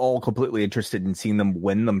 we were all completely interested in seeing them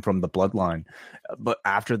win them from the bloodline. But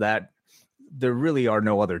after that, there really are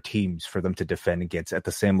no other teams for them to defend against at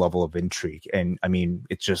the same level of intrigue. And I mean,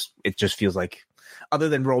 it just feels like, other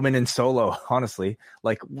than Roman and Solo, honestly,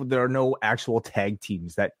 there are no actual tag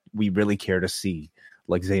teams that we really care to see,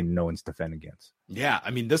 like Zayn and Owens defend against. Yeah,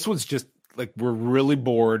 I mean, this was just we're really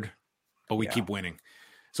bored, but we keep winning.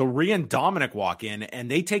 So Rhea and Dominic walk in,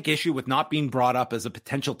 and they take issue with not being brought up as a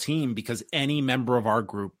potential team because any member of our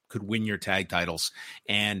group could win your tag titles.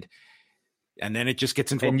 And then it just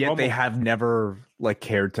gets into and a yet promo. They have never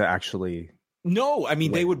cared to actually. No, I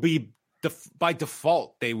mean, they would be by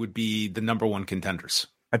default, they would be the number one contenders.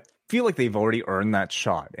 I feel like they've already earned that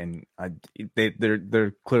shot, and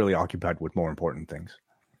they're clearly occupied with more important things.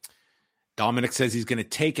 Dominic says he's going to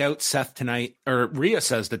take out Seth tonight, or Rhea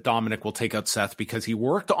says that Dominic will take out Seth because he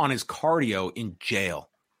worked on his cardio in jail,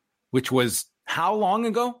 which was how long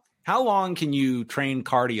ago? How long can you train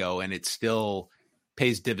cardio and it still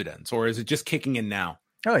pays dividends, or is it just kicking in now?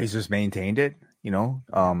 Oh, he's just maintained it,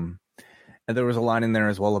 and there was a line in there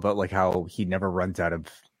as well about how he never runs out of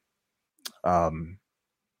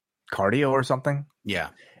cardio or something. Yeah.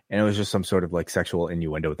 And it was just some sort of sexual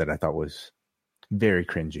innuendo that I thought was very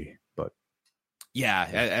cringy. But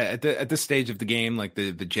yeah, at this stage of the game,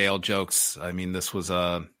 the jail jokes, I mean, this was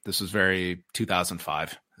very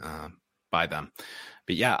 2005 by them.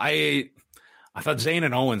 But yeah, I thought Zayn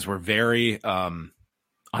and Owens were very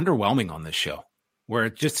underwhelming on this show, where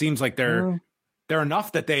it just seems like they're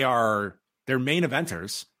enough that they're main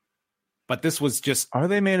eventers, but this was just... Are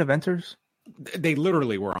they main eventers? They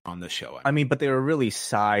literally were on this show. I mean, but they were really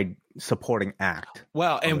side supporting act.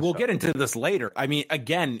 Well, and we'll get into this later. I mean,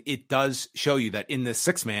 again, it does show you that in this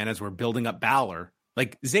 6-man, as we're building up Balor,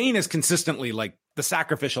 Zayn is consistently the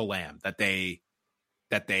sacrificial lamb that they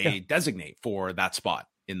designate for that spot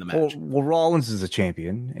in the match. Well, Rollins is a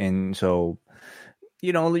champion, and so...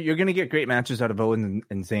 you're going to get great matches out of Owens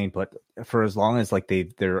and Zayn, but for as long as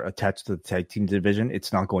they're attached to the tag team division,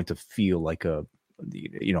 it's not going to feel like they're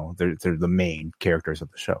the main characters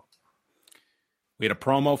of the show. We had a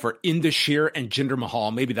promo for Indus Sher and Jinder Mahal.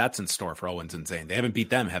 Maybe that's in store for Owens and Zayn. They haven't beat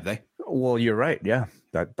them, have they? Well, you're right. Yeah,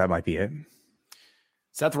 that might be it.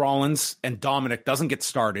 Seth Rollins and Dominic doesn't get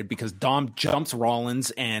started because Dom jumps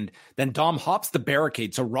Rollins and then Dom hops the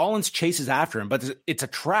barricade. So Rollins chases after him, but it's a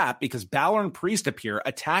trap because Balor and Priest appear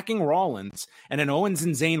attacking Rollins, and then Owens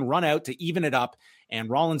and Zayn run out to even it up, and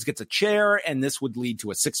Rollins gets a chair, and this would lead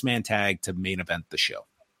to a 6-man tag to main event the show.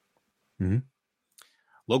 Mm-hmm.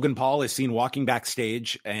 Logan Paul is seen walking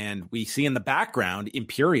backstage, and we see in the background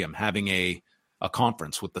Imperium having a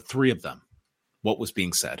conference with the three of them. What was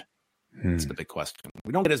being said? That's the big question.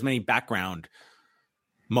 We don't get as many background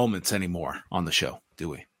moments anymore on the show, do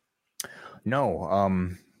we? No.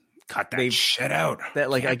 Cut that shit out.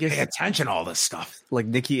 That I guess pay attention to all this stuff.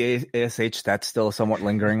 Nikki ASH, that's still somewhat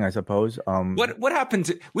lingering, I suppose. What happened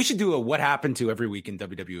to? We should do a what happened to every week in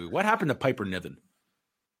WWE. What happened to Piper Niven?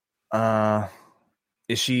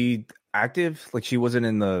 Is she active? She wasn't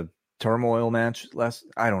in the turmoil match last.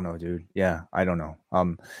 I don't know, dude. Yeah, I don't know.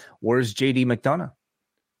 Where's JD McDonough?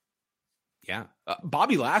 Yeah.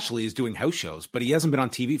 Bobby Lashley is doing house shows, but he hasn't been on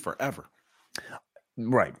TV forever.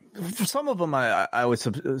 Right. For some of them, I would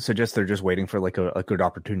suggest they're just waiting for a good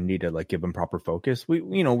opportunity to give them proper focus.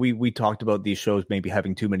 We talked about these shows maybe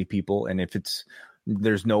having too many people, and if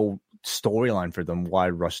there's no storyline for them, why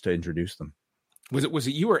rush to introduce them? Was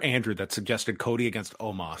it you or Andrew that suggested Cody against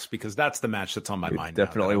Omos? Because that's the match that's on my mind.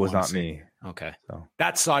 Definitely was not me. Okay. So.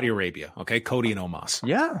 That's Saudi Arabia. Okay. Cody and Omos.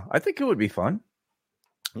 Yeah. I think it would be fun.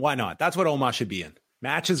 Why not? That's what Omos should be in.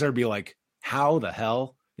 Matches are be how the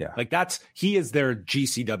hell? Yeah. He is their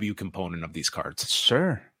GCW component of these cards.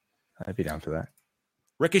 Sure. I'd be down for that.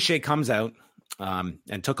 Ricochet comes out.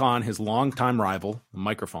 and took on his longtime rival, the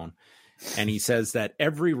microphone. And he says that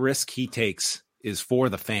every risk he takes is for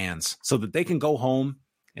the fans so that they can go home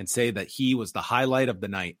and say that he was the highlight of the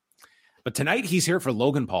night. But tonight he's here for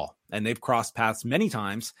Logan Paul, and they've crossed paths many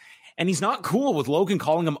times. And he's not cool with Logan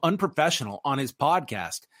calling him unprofessional on his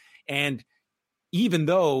podcast. And even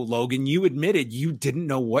though, Logan, you admitted you didn't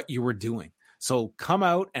know what you were doing. So come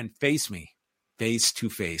out and face me, face to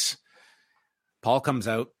face. Paul comes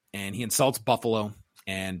out and he insults Buffalo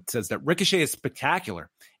and says that Ricochet is spectacular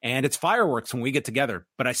and it's fireworks when we get together.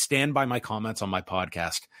 But I stand by my comments on my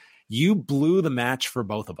podcast. You blew the match for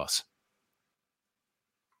both of us.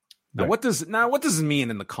 Now, what does it mean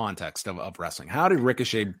in the context of wrestling? How did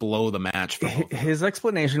Ricochet blow the match for both? His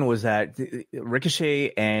explanation was that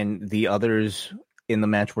Ricochet and the others in the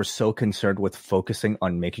match were so concerned with focusing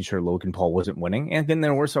on making sure Logan Paul wasn't winning. And then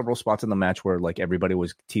there were several spots in the match where like everybody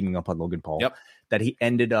was teaming up on Logan Paul, that he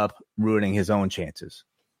ended up ruining his own chances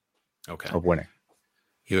of winning.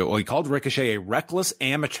 He called Ricochet a reckless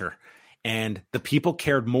amateur, and the people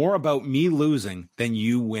cared more about me losing than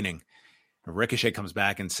you winning. Ricochet comes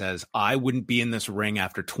back and says, I wouldn't be in this ring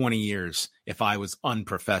after 20 years if I was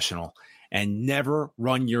unprofessional, and never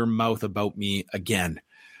run your mouth about me again.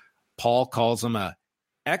 Paul calls him a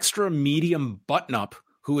extra medium button-up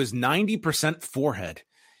who is 90% forehead,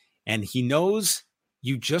 and he knows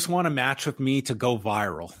you just want a match with me to go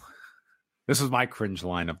viral. This is my cringe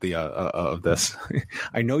line of this.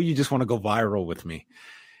 I know you just want to go viral with me.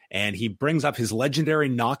 And he brings up his legendary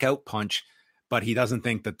knockout punch, but he doesn't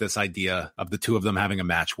think that this idea of the two of them having a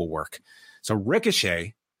match will work. So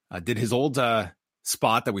Ricochet did his old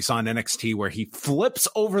spot that we saw in NXT where he flips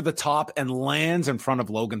over the top and lands in front of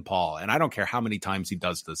Logan Paul. And I don't care how many times he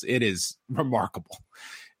does this. It is remarkable.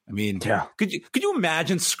 I mean, could you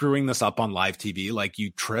imagine screwing this up on live TV? Like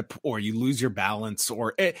you trip or you lose your balance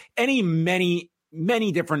or many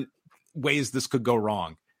different ways this could go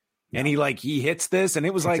wrong. Yeah. And he hits this and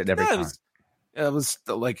it was like, it was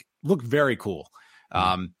like, looked very cool.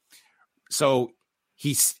 So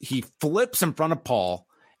he flips in front of Paul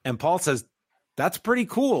and Paul says, that's pretty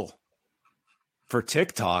cool for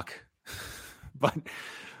TikTok.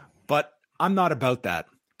 but I'm not about that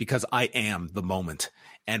because I am the moment.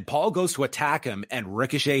 And Paul goes to attack him and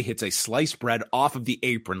Ricochet hits a sliced bread off of the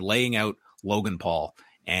apron, laying out Logan Paul.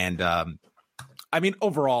 And I mean,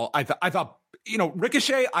 overall, I thought,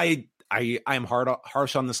 Ricochet, I am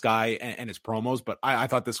harsh on this guy and his promos, but I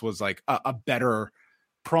thought this was like a better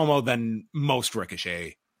promo than most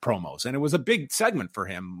Ricochet promos. And it was a big segment for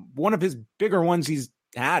him. One of his bigger ones he's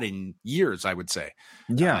had in years, I would say.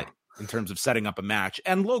 Yeah. In terms of setting up a match.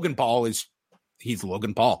 And Logan Paul he's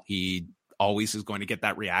Logan Paul. He always is going to get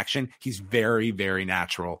that reaction. He's very, very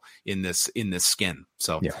natural in this skin.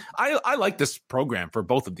 So I like this program for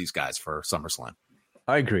both of these guys for SummerSlam.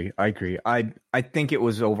 I agree. I think it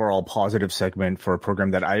was overall positive segment for a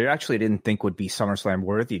program that I actually didn't think would be SummerSlam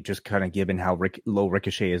worthy, just kind of given how low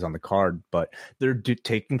Ricochet is on the card. But they're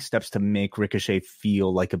taking steps to make Ricochet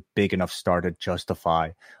feel like a big enough star to justify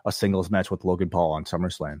a singles match with Logan Paul on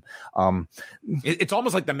SummerSlam. It's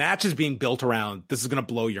almost like the match is being built around, this is going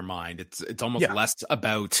to blow your mind. It's almost less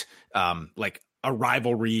about like a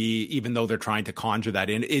rivalry, even though they're trying to conjure that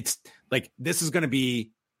in. It's like, this is going to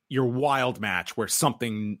be your wild match where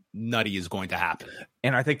something nutty is going to happen.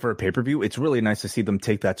 And I think for a pay-per-view, it's really nice to see them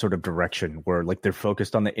take that sort of direction where like they're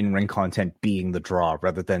focused on the in-ring content being the draw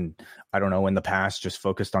rather than, I don't know, in the past, just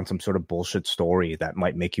focused on some sort of bullshit story that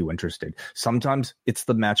might make you interested. Sometimes it's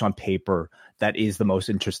the match on paper that is the most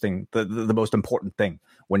interesting, the most important thing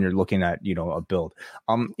when you're looking at, a build.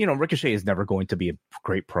 Ricochet is never going to be a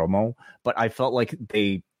great promo, but I felt like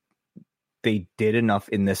they did enough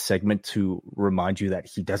in this segment to remind you that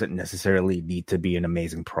he doesn't necessarily need to be an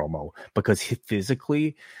amazing promo because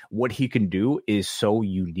physically what he can do is so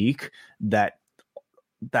unique that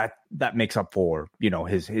makes up for,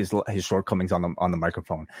 his shortcomings on the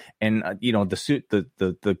microphone. And, the suit,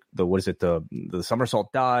 the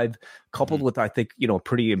somersault dive coupled with, I think,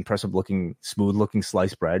 pretty impressive looking, smooth looking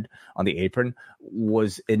sliced bread on the apron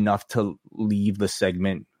was enough to leave the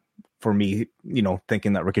segment for me,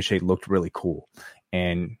 thinking that Ricochet looked really cool,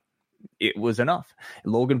 and it was enough.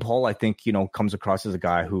 Logan Paul, I think, comes across as a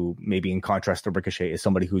guy who maybe in contrast to Ricochet is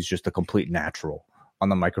somebody who's just a complete natural on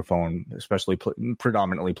the microphone, especially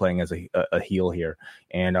predominantly playing as a heel here.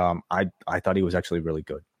 And I thought he was actually really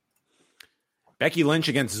good. Becky Lynch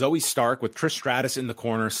against Zoe Stark with Trish Stratus in the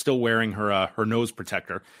corner, still wearing her nose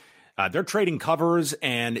protector. They're trading covers,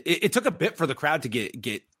 and it took a bit for the crowd to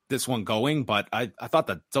get this one going, but I thought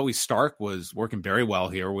that Zoe Stark was working very well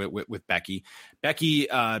here with Becky. Becky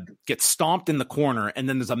gets stomped in the corner, and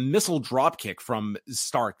then there's a missile drop kick from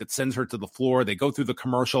Stark that sends her to the floor. They go through the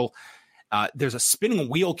commercial. There's a spinning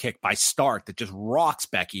wheel kick by Stark that just rocks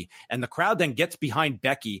Becky, and the crowd then gets behind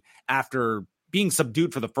Becky after being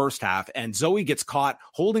subdued for the first half, and Zoe gets caught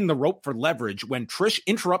holding the rope for leverage when Trish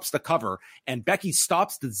interrupts the cover, and Becky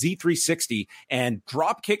stops the Z360 and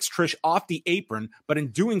drop kicks Trish off the apron, but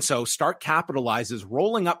in doing so, Stark capitalizes,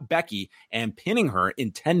 rolling up Becky and pinning her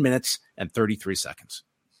in 10 minutes and 33 seconds.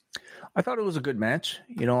 I thought it was a good match.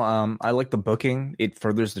 I like the booking. It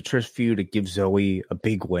furthers the Trish feud. It gives Zoe a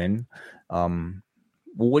big win.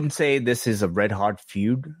 Wouldn't say this is a red hot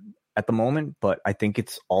feud at the moment, but I think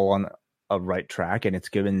it's all on a right track, and it's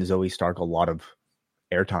given Zoe Stark a lot of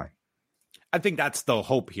airtime. I think that's the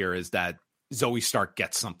hope here, is that Zoe Stark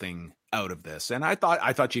gets something out of this. And I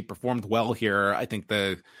thought she performed well here. I think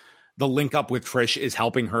the link up with Trish is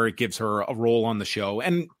helping her. It gives her a role on the show,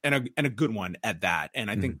 and a good one at that. And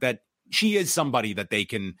I think that she is somebody that they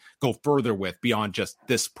can go further with beyond just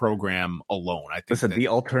this program alone. I think the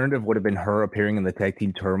alternative would have been her appearing in the tag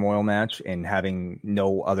team turmoil match and having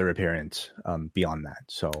no other appearance beyond that.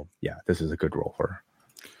 So yeah, this is a good role for her.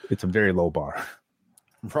 It's a very low bar.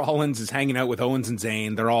 Rollins is hanging out with Owens and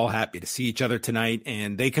Zayn. They're all happy to see each other tonight,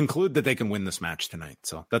 and they conclude that they can win this match tonight.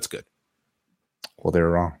 So that's good. Well, they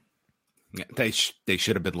were wrong. Yeah, they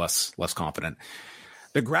should have been less confident.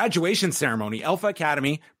 The graduation ceremony, Alpha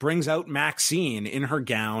Academy brings out Maxine in her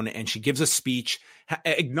gown, and she gives a speech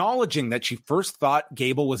acknowledging that she first thought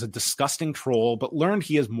Gable was a disgusting troll, but learned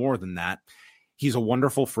he is more than that. He's a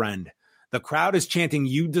wonderful friend. The crowd is chanting,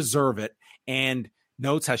 "You deserve it," and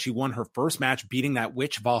notes how she won her first match beating that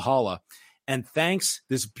witch Valhalla, and thanks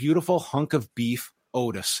this beautiful hunk of beef,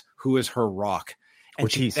 Otis, who is her rock.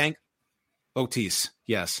 And Otis,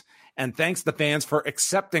 yes. And thanks the fans for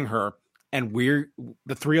accepting her. And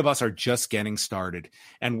the three of us are just getting started.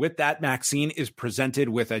 And with that, Maxine is presented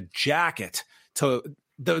with a jacket, to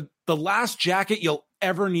the last jacket you'll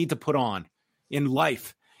ever need to put on in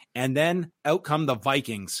life. And then out come the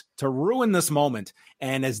Vikings to ruin this moment.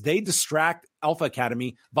 And as they distract Alpha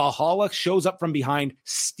Academy, Valhalla shows up from behind,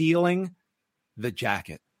 stealing the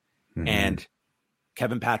jacket. Mm-hmm. And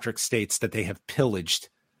Kevin Patrick states that they have pillaged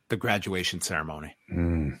the graduation ceremony.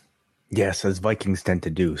 Mm. Yes, as Vikings tend to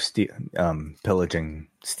do, pillaging,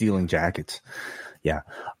 stealing jackets. Yeah.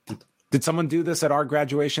 Did someone do this at our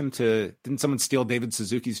graduation? Didn't someone steal David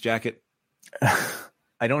Suzuki's jacket?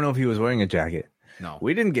 I don't know if he was wearing a jacket. No.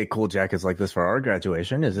 We didn't get cool jackets like this for our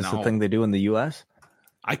graduation. Is this the thing they do in the U.S.?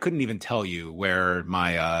 I couldn't even tell you where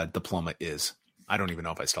my diploma is. I don't even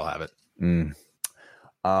know if I still have it. Mm.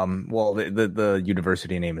 Well, the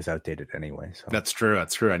university name is outdated anyway. So. That's true.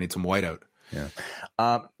 I need some whiteout.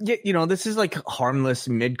 Yeah. This is like harmless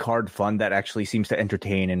mid-card fun that actually seems to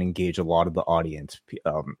entertain and engage a lot of the audience.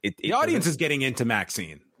 The audience is getting into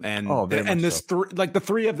Maxine, and this so. The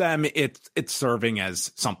three of them, it's serving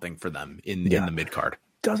as something for them in the mid-card.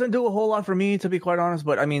 Doesn't do a whole lot for me, to be quite honest,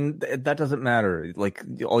 but I mean, that doesn't matter. Like,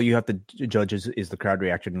 all you have to judge is the crowd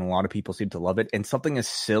reaction, and a lot of people seem to love it. And something as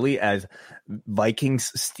silly as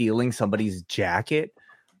Vikings stealing somebody's jacket,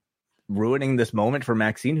 ruining this moment for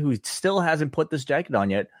Maxine, who still hasn't put this jacket on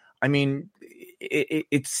yet. I mean,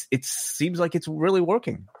 it seems like it's really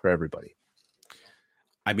working for everybody.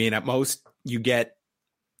 I mean, at most you get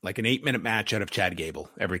like an 8-minute match out of Chad Gable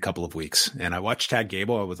every couple of weeks. And I watched Chad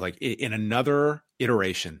Gable. I was like, in another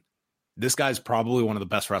iteration, this guy's probably one of the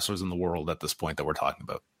best wrestlers in the world at this point that we're talking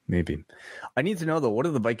about. Maybe. I need to know, though, what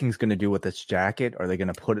are the Vikings going to do with this jacket? Are they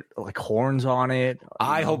going to put like horns on it?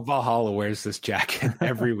 I hope Valhalla wears this jacket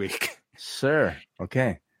every week. Sure.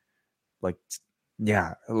 Okay. Like,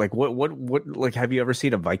 yeah. Like, what, like, have you ever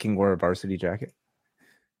seen a Viking wear a varsity jacket?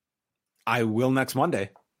 I will next Monday.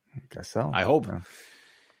 I guess so. I hope. Yeah.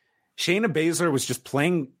 Shayna Baszler was just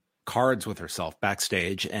playing cards with herself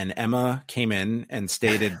backstage, and Emma came in and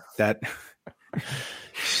stated that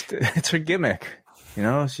it's her gimmick.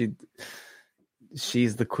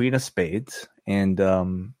 She's the queen of spades, and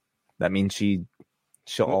that means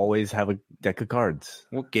she'll always have a deck of cards.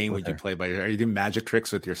 What game would you play by? Are you doing magic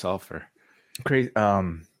tricks with yourself or crazy?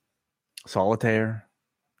 Solitaire.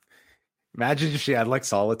 Imagine if she had like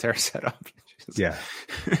solitaire set up. Yeah.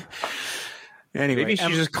 Anyway, maybe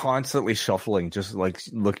she's just constantly shuffling, just like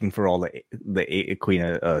looking for all the queen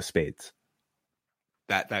of spades.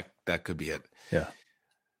 That could be it. Yeah.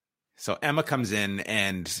 So Emma comes in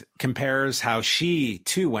and compares how she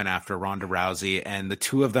too went after Ronda Rousey, and the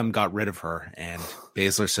two of them got rid of her. And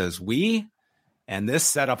Baszler says, and this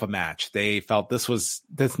set up a match. They felt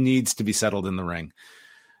this needs to be settled in the ring.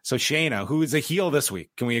 So Shayna, who is a heel this week,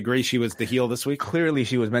 can we agree she was the heel this week? Clearly,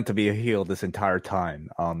 she was meant to be a heel this entire time,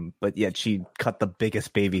 but yet she cut the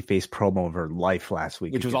biggest babyface promo of her life last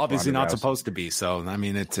week, which was obviously not supposed to be. So, I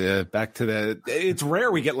mean, it's back to it's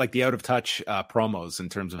rare we get like the out of touch promos in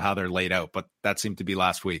terms of how they're laid out, but that seemed to be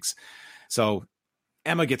last week's. So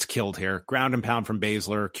Emma gets killed here, ground and pound from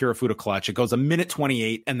Baszler, Kirifuda clutch. It goes a minute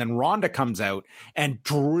 28, and then Ronda comes out and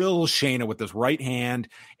drills Shayna with this right hand,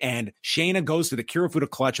 and Shayna goes to the Kirifuda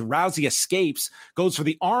clutch. Rousey escapes, goes for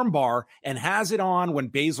the armbar, and has it on when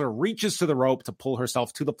Baszler reaches to the rope to pull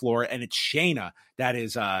herself to the floor, and it's Shayna that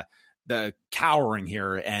is the cowering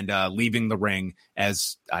here and leaving the ring.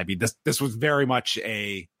 As I mean, this was very much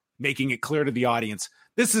a making it clear to the audience.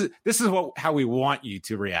 This is how we want you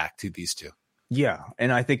to react to these two. Yeah,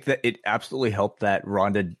 and I think that it absolutely helped that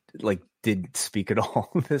Ronda didn't speak at all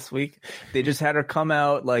this week. They just had her come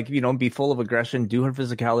out be full of aggression, do her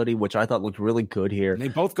physicality, which I thought looked really good here. And they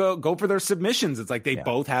both go for their submissions. It's like they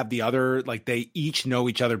both have the other, they each know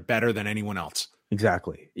each other better than anyone else.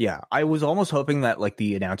 Exactly. Yeah, I was almost hoping that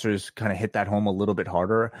the announcers kind of hit that home a little bit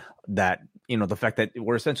harder. That the fact that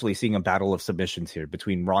we're essentially seeing a battle of submissions here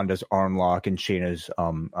between Ronda's arm lock and Shayna's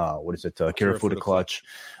Kirifuda clutch.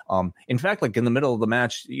 In fact, in the middle of the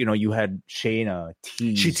match, you had Shayna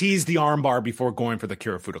tease. She teased the arm bar before going for the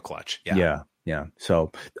Kirifuda clutch. Yeah.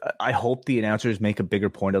 So I hope the announcers make a bigger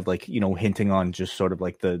point of hinting on just sort of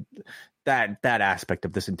that aspect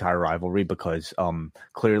of this entire rivalry, because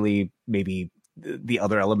clearly maybe the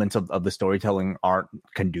other elements of the storytelling aren't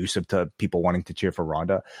conducive to people wanting to cheer for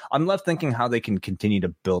Ronda. I'm left thinking how they can continue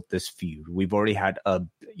to build this feud. We've already had a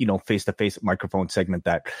face-to-face microphone segment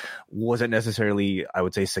that wasn't necessarily, I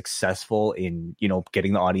would say, successful in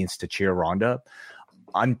getting the audience to cheer Ronda.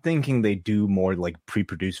 I'm thinking they do more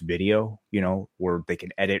pre-produced video, where they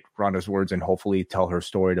can edit Ronda's words and hopefully tell her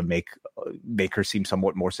story to make her seem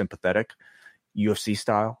somewhat more sympathetic, UFC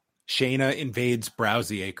style. Shayna invades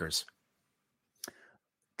Browsy Acres.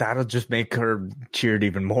 That'll just make her cheered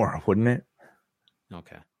even more, wouldn't it?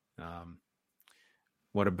 Okay.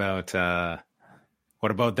 What about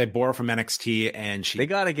they bore from NXT and they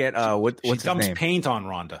gotta get what's she his dumps name? Paint on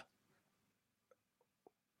Ronda.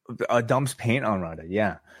 Dumps paint on Ronda.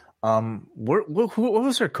 Yeah. What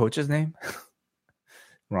was her coach's name?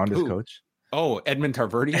 Ronda's coach. Oh, Edmund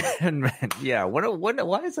Tarverdi. Yeah.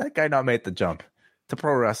 Why has that guy not made the jump to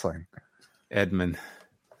pro wrestling? Edmund.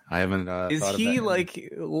 I haven't. Is he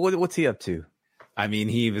what's he up to? I mean,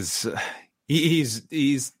 he's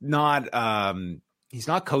not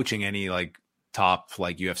coaching any top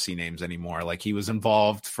UFC names anymore. He was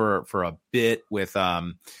involved for a bit with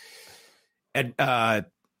Edmund Shabazian.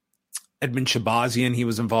 He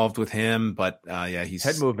was involved with him, but he's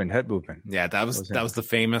head movement. Yeah, that was the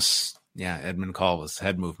famous. Yeah, Edmund Call was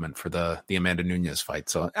head movement for the Amanda Nunes fight.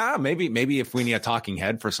 So maybe if we need a talking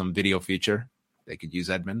head for some video feature, they could use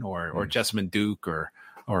Edmund or Jessamine Duke or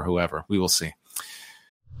whoever. We will see.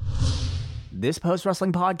 This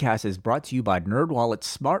post-wrestling podcast is brought to you by NerdWallet's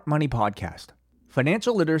Smart Money Podcast.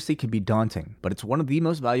 Financial literacy can be daunting, but it's one of the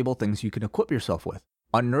most valuable things you can equip yourself with.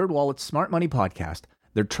 On NerdWallet's Smart Money Podcast,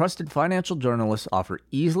 their trusted financial journalists offer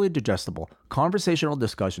easily digestible, conversational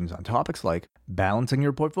discussions on topics like balancing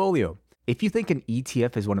your portfolio. If you think an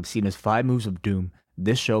ETF is one of Cena's 5 moves of doom,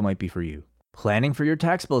 this show might be for you. Planning for your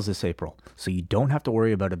tax bills this April, so you don't have to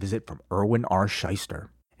worry about a visit from Erwin R.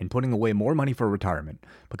 Shyster. And putting away more money for retirement,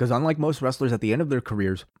 because unlike most wrestlers at the end of their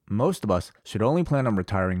careers, most of us should only plan on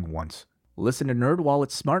retiring once. Listen to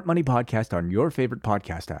NerdWallet's Smart Money Podcast on your favorite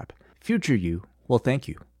podcast app. Future you will thank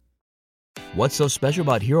you. What's so special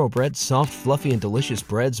about Hero Bread's soft, fluffy, and delicious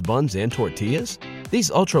breads, buns, and tortillas? These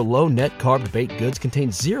ultra-low net-carb baked goods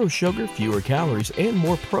contain zero sugar, fewer calories, and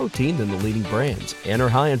more protein than the leading brands, and are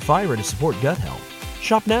high in fiber to support gut health.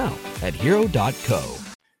 Shop now at Hero.co.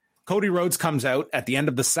 Cody Rhodes comes out at the end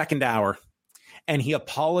of the second hour, and he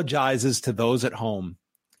apologizes to those at home,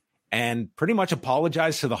 and pretty much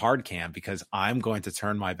apologized to the hard cam because I'm going to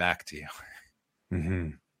turn my back to you.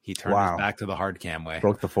 Mm-hmm. He turned his back to the hard cam way.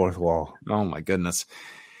 Broke the fourth wall. Oh my goodness.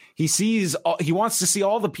 He wants to see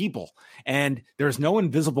all the people, and there's no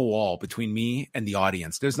invisible wall between me and the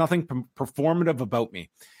audience. There's nothing performative about me.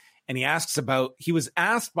 And he was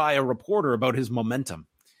asked by a reporter about his momentum,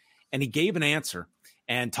 and he gave an answer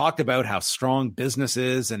and talked about how strong business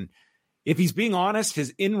is. And if he's being honest,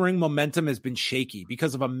 his in-ring momentum has been shaky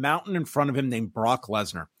because of a mountain in front of him named Brock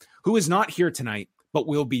Lesnar, who is not here tonight, but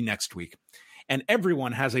will be next week. And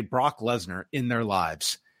everyone has a Brock Lesnar in their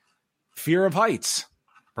lives. Fear of heights,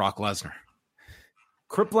 Brock Lesnar.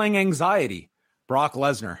 Crippling anxiety, Brock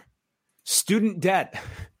Lesnar. Student debt,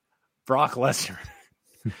 Brock Lesnar.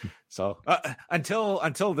 So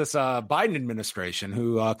until this Biden administration,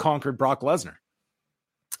 who conquered Brock Lesnar.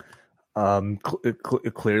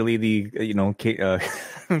 Clearly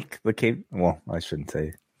well, I shouldn't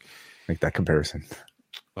say make that comparison.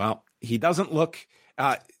 Well, he doesn't look.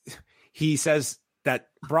 He says that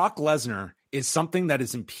Brock Lesnar is something that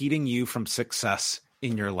is impeding you from success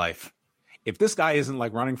in your life. If this guy isn't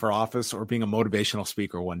like running for office or being a motivational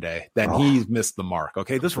speaker one day, then he's missed the mark.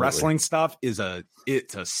 Okay. This wrestling stuff it's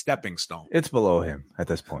a stepping stone. It's below him at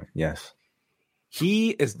this point. Yes. He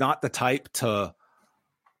is not the type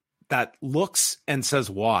that looks and says,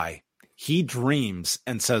 why? He dreams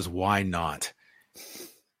and says, why not?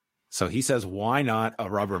 So he says, why not a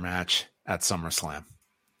rubber match at SummerSlam?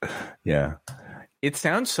 Yeah. It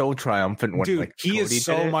sounds so triumphant when he is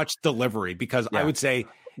so much delivery, because I would say,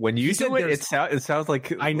 when you do it, it sounds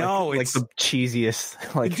like I know like the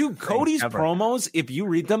cheesiest. Like, dude, Cody's promos, if you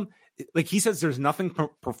read them, like he says, there's nothing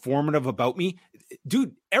performative about me.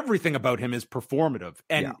 Dude, everything about him is performative,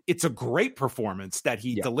 and it's a great performance that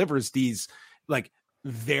he delivers. These like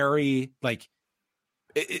very like.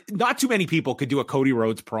 Not too many people could do a Cody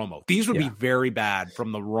Rhodes promo. These would be very bad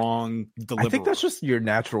from the wrong delivery. I think that's just your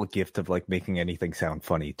natural gift of like making anything sound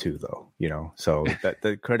funny too, though, you know? So that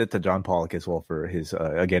the credit to John Pollock as well for his,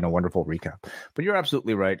 again, a wonderful recap. But you're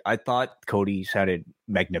absolutely right. I thought Cody sounded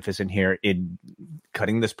magnificent here in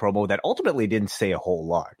cutting this promo that ultimately didn't say a whole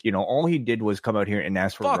lot. You know, all he did was come out here and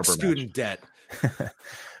ask for a rubber student match. Debt.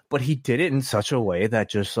 But he did it in such a way that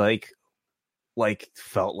just like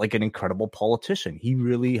felt like an incredible politician. He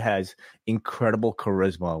really has incredible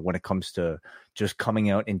charisma when it comes to just coming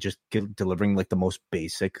out and just delivering like the most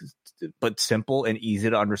basic but simple and easy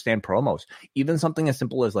to understand promos. Even something as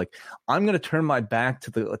simple as like, I'm going to turn my back to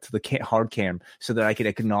the hard cam so that I can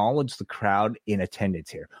acknowledge the crowd in attendance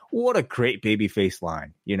here. What a great babyface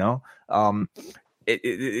line, you know?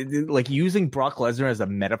 Like using Brock Lesnar as a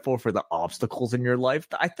metaphor for the obstacles in your life.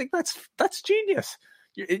 I think that's genius.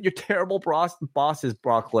 Your terrible boss is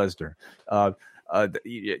Brock Lesnar.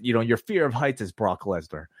 You know, your fear of heights is Brock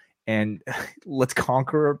Lesnar, and let's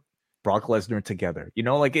conquer Brock Lesnar together. You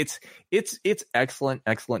know, like it's excellent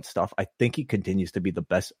stuff. I think he continues to be the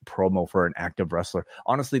best promo for an active wrestler.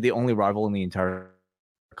 Honestly, the only rival in the entire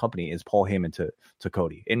company is Paul Heyman to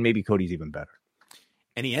Cody, and maybe Cody's even better.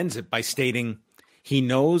 And he ends it by stating he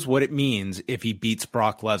knows what it means if he beats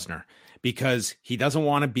Brock Lesnar, because he doesn't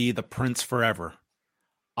want to be the prince forever.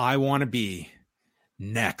 I want to be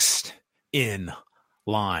next in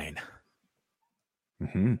line.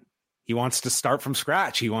 Mm-hmm. He wants to start from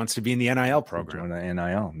scratch. He wants to be in the NIL program. The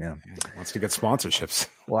NIL, yeah. He wants to get sponsorships.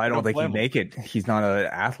 Well, I don't think he'd make it. He's not an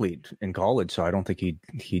athlete in college, so I don't think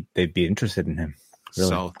they'd be interested in him. Really.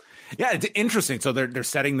 So, yeah, it's interesting. So they're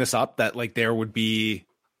setting this up that like there would be,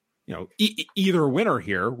 you know, either winner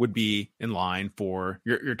here would be in line for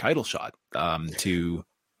your title shot to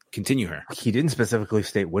continue here. He didn't specifically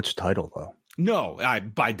state which title, though. No,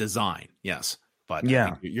 by design, yes. But yeah, I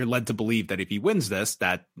think you're led to believe that if he wins this,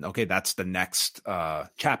 that's the next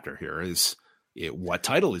chapter here is what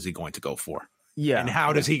title is he going to go for? Yeah. And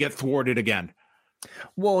how does he get thwarted again?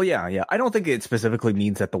 Well, yeah. I don't think it specifically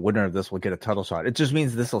means that the winner of this will get a title shot. It just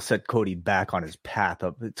means this will set Cody back on his path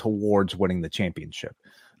towards winning the championship.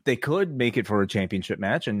 They could make it for a championship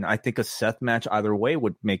match, and I think a Seth match either way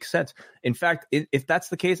would make sense. In fact, if that's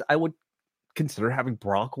the case, I would consider having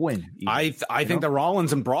Brock win. I think that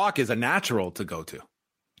Rollins and Brock is a natural to go to.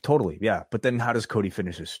 Totally, yeah. But then how does Cody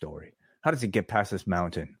finish his story? How does he get past this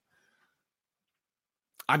mountain?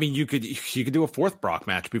 I mean, you could do a fourth Brock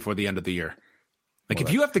match before the end of the year. Like,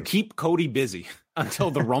 if you have to keep Cody busy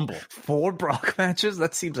until the Rumble. 4 Brock matches?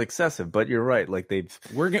 That seems excessive, but you're right. Like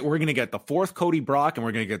we're gonna get the 4th Cody Brock, and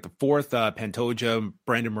we're gonna get the 4th Pantoja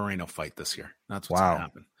Brandon Moreno fight this year. That's what's gonna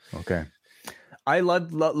happen. Okay. I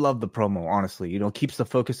love the promo, honestly. You know, keeps the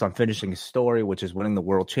focus on finishing his story, which is winning the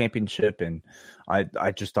world championship, and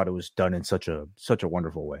I just thought it was done in such a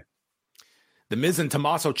wonderful way. The Miz and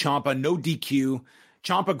Tommaso Ciampa, no DQ.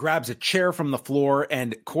 Ciampa grabs a chair from the floor,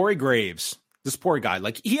 and Corey Graves, this poor guy,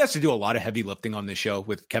 like he has to do a lot of heavy lifting on this show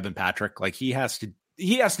with Kevin Patrick. Like he has to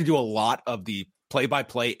do a lot of the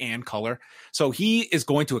play-by-play and color. So he is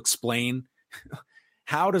going to explain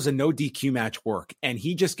how does a no DQ match work? And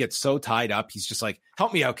he just gets so tied up. He's just like,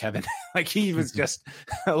 help me out, Kevin. Like he was just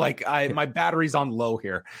like, my battery's on low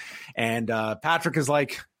here. And Patrick is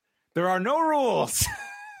like, there are no rules.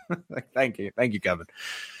 Like, thank you, Kevin.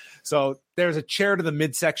 So there's a chair to the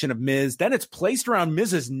midsection of Miz. Then it's placed around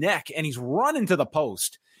Miz's neck, and he's run into the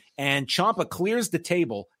post. And Ciampa clears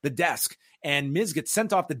the desk, and Miz gets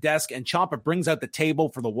sent off the desk, and Ciampa brings out the table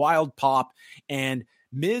for the wild pop. And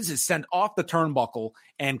Miz is sent off the turnbuckle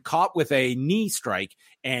and caught with a knee strike,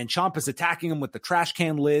 and Ciampa's attacking him with the trash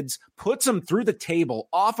can lids, puts him through the table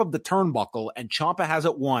off of the turnbuckle, and Ciampa has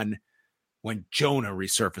it won when Jonah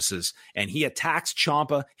resurfaces, and he attacks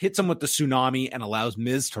Ciampa, hits him with the tsunami, and allows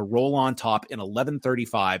Miz to roll on top in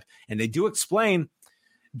 11:35. And they do explain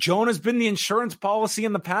Jonah's been the insurance policy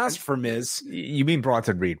in the past for Miz. You mean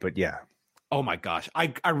Bronson Reed, but yeah. Oh my gosh.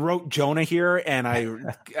 I wrote Jonah here, and I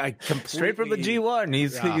completely... Straight from the G1.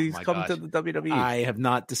 He's come to the WWE. I have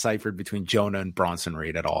not deciphered between Jonah and Bronson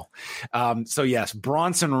Reed at all. So yes,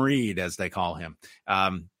 Bronson Reed, as they call him.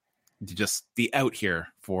 Just the out here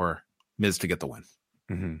for Miz to get the win.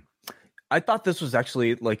 Mm-hmm. I thought this was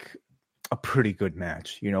actually like a pretty good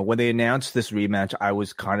match. You know, when they announced this rematch, I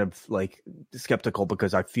was kind of like skeptical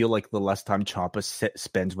because I feel like the less time Ciampa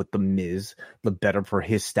spends with the Miz, the better for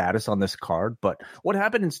his status on this card. But what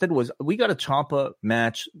happened instead was we got a Ciampa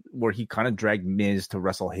match where he kind of dragged Miz to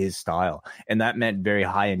wrestle his style. And that meant very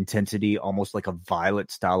high intensity, almost like a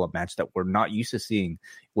violent style of match that we're not used to seeing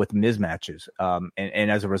with Miz matches. And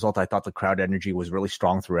as a result, I thought the crowd energy was really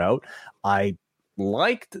strong throughout. I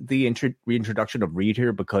liked the reintroduction of Reed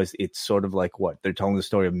here because it's sort of like what they're telling the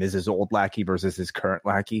story of Miz's old lackey versus his current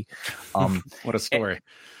lackey. What a story.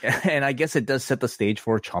 And I guess it does set the stage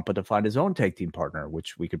for Ciampa to find his own tag team partner,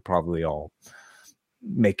 which we could probably all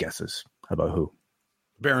make guesses about who.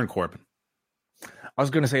 Baron Corbin. I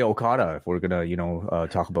was going to say Okada if we're going to,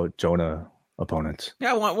 talk about Jonah opponents.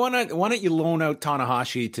 Yeah, why don't you loan out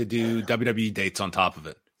Tanahashi to do WWE dates on top of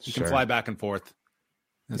it? You can fly back and forth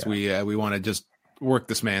as we want to just work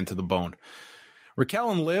this man to the bone.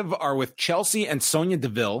 Raquel and Liv are with Chelsea and Sonya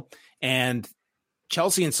Deville, and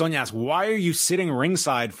Chelsea and Sonya ask, why are you sitting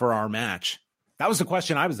ringside for our match? That was the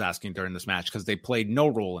question I was asking during this match because they played no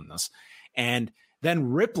role in this. And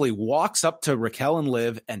then Ripley walks up to Raquel and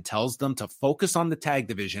Liv and tells them to focus on the tag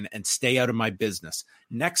division and stay out of my business.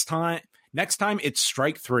 Next time it's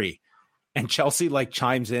strike 3. And Chelsea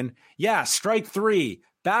chimes in, yeah, strike 3,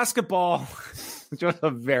 basketball. Just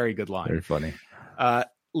a very good line. Very funny.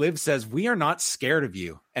 Liv says, we are not scared of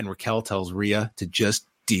you. And Raquel tells Rhea to just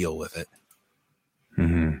deal with it.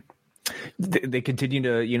 Mm-hmm. They continue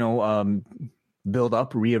to, build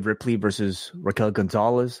up Rhea Ripley versus Raquel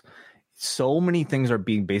Gonzalez. So many things are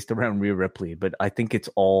being based around Rhea Ripley, but I think it's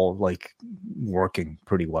all working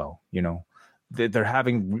pretty well. They're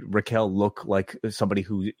having Raquel look like somebody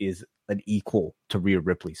who is an equal to Rhea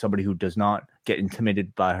Ripley, somebody who does not get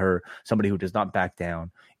intimidated by her, somebody who does not back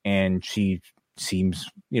down. And she seems,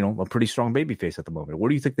 a pretty strong babyface at the moment. Where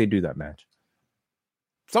do you think they do that match?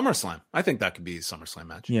 SummerSlam. I think that could be a SummerSlam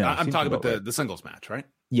match. Yeah, I'm talking about the singles match, right?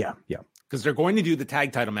 Yeah. Because they're going to do the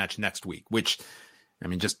tag title match next week, which,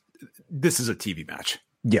 this is a TV match.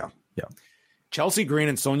 Yeah. Chelsea Green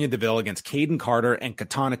and Sonya Deville against Caden Carter and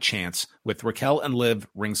Katana Chance with Raquel and Liv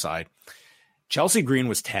ringside. Chelsea Green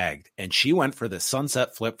was tagged, and she went for the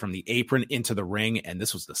sunset flip from the apron into the ring, and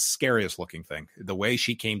this was the scariest looking thing. The way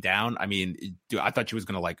she came down, I thought she was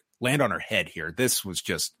going to land on her head here. This was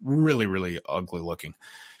just really, really ugly looking.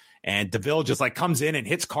 And Deville just comes in and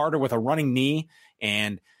hits Carter with a running knee,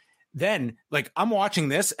 and then, I'm watching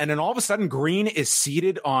this, and then all of a sudden, Green is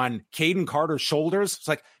seated on Caden Carter's shoulders.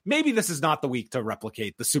 It's maybe this is not the week to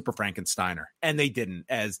replicate the Super Frankensteiner. And they didn't,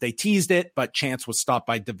 as they teased it, but Chance was stopped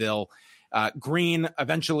by Deville. Green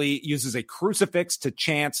eventually uses a crucifix to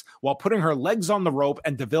Chance while putting her legs on the rope,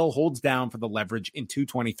 and Deville holds down for the leverage in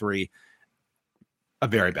 223. A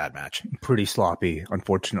very bad match. Pretty sloppy,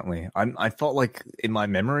 unfortunately. I felt like in my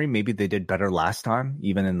memory, maybe they did better last time,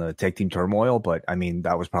 even in the tag team turmoil. But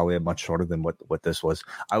that was probably a much shorter than what this was.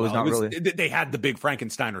 They had the big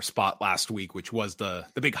Frankensteiner spot last week, which was the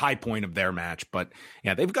big high point of their match. But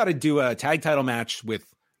yeah, they've got to do a tag title match with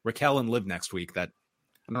Raquel and Liv next week. That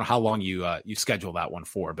I don't know how long you schedule that one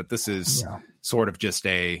for, but this is sort of just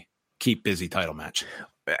a keep busy title match.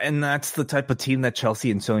 And that's the type of team that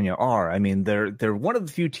Chelsea and Sonya are. They're one of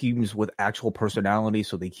the few teams with actual personality,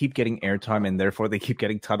 so they keep getting airtime and therefore they keep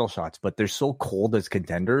getting title shots. But they're so cold as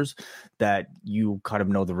contenders that you kind of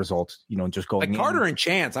know the results, just going Carter and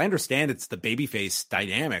Chance. I understand it's the babyface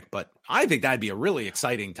dynamic, but I think that'd be a really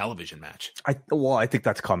exciting television match. I think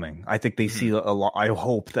that's coming. I think they see a lot. I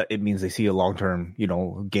hope that it means they see a long-term,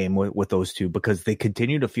 game with those two, because they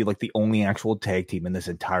continue to feel like the only actual tag team in this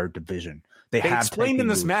entire division. They have explained in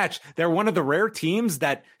this match, they're one of the rare teams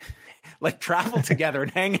that travel together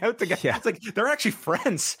and hang out together. Yeah. It's they're actually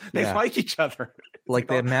friends. They like each other. like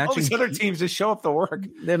they have matching. All these other teams just show up to work.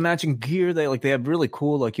 They have matching gear. They have really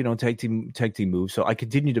cool tag team moves. So I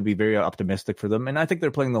continue to be very optimistic for them, and I think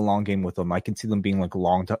they're playing the long game with them. I can see them being like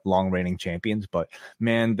long reigning champions. But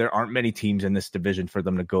man, there aren't many teams in this division for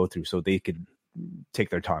them to go through, so they could take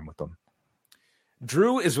their time with them.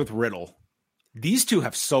 Drew is with Riddle. These two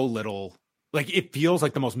have so little. Like, it feels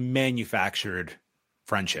like the most manufactured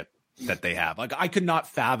friendship that they have. Like, I could not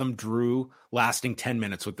fathom Drew lasting 10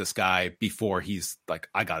 minutes with this guy before he's like,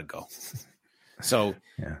 I gotta go. So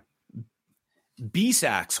yeah.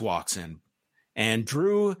 B-Sax walks in and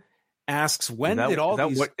Drew asks, is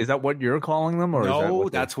that what you're calling them? Or no,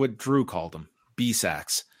 that's what Drew called them,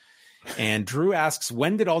 B-Sax. And Drew asks,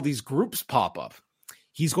 when did all these groups pop up?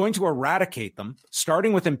 He's going to eradicate them,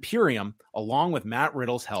 starting with Imperium, along with Matt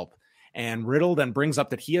Riddle's help. And Riddle then brings up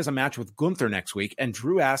that he has a match with Gunther next week. And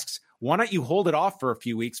Drew asks, why don't you hold it off for a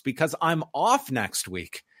few weeks? Because I'm off next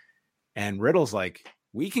week. And Riddle's like,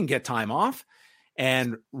 we can get time off.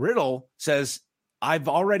 And Riddle says, I've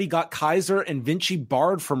already got Kaiser and Vinci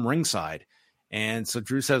barred from ringside. And so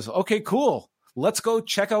Drew says, okay, cool. Let's go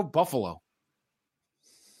check out Buffalo.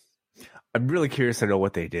 I'm really curious to know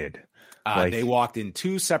what they did. They walked in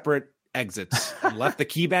two separate exits, left the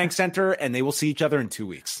KeyBank Center, and they will see each other in 2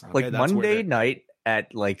 weeks. Okay, like Monday night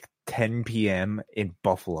at like 10 p.m. in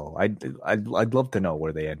Buffalo. I'd love to know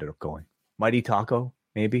where they ended up going. Mighty Taco,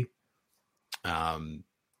 maybe.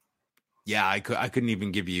 Yeah, I couldn't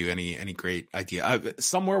even give you any great idea.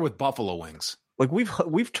 Somewhere with buffalo wings. Like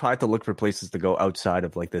we've tried to look for places to go outside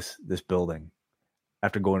of like this building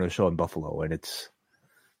after going to a show in Buffalo, and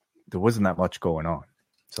there wasn't that much going on.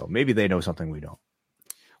 So maybe they know something we don't.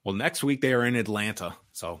 Well, next week they are in Atlanta.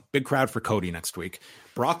 So big crowd for Cody next week.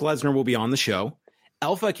 Brock Lesnar will be on the show.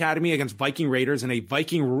 Alpha Academy against Viking Raiders in a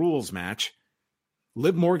Viking Rules match.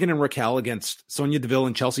 Liv Morgan and Raquel against Sonya Deville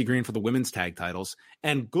and Chelsea Green for the women's tag titles.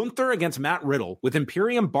 And Gunther against Matt Riddle with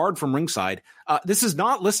Imperium barred from ringside. This is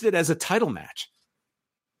not listed as a title match.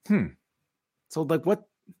 So like what?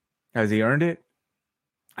 Has he earned it?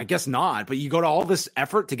 I guess not, but you go to all this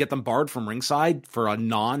effort to get them barred from ringside for a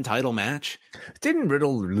non-title match. Didn't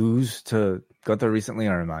Riddle lose to Gunther recently,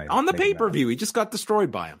 or am I on the pay-per-view? He just got destroyed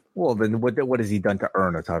by him. Well, then what has he done to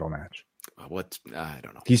earn a title match? I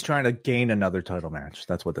don't know. He's trying to gain another title match.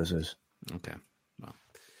 That's what this is. Okay. Well,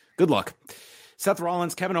 good luck. Seth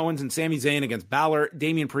Rollins, Kevin Owens, and Sami Zayn against Balor,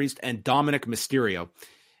 Damian Priest, and Dominic Mysterio.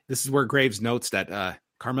 This is where Graves notes that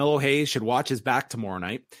Carmelo Hayes should watch his back tomorrow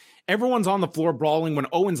night. Everyone's on the floor brawling when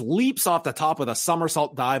Owens leaps off the top with a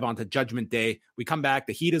somersault dive onto Judgment Day. We come back.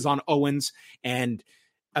 The heat is on Owens, and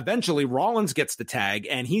eventually Rollins gets the tag,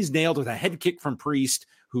 and he's nailed with a head kick from Priest,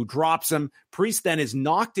 who drops him. Priest then is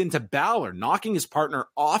knocked into Balor, knocking his partner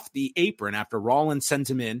off the apron after Rollins sends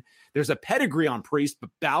him in. There's a pedigree on Priest,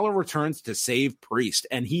 but Balor returns to save Priest,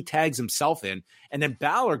 and he tags himself in. And then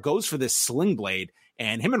Balor goes for this sling blade,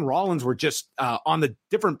 and him and Rollins were just on the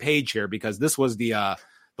different page here because this was the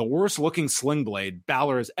worst looking sling blade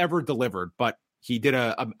Balor has ever delivered, but he did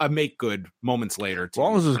a make good moments later.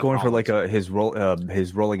 Rollins was going for like his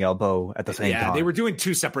rolling elbow at the same time. Yeah, they were doing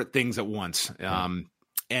two separate things at once.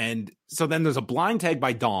 And so then there's a blind tag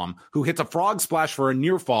by Dom, who hits a frog splash for a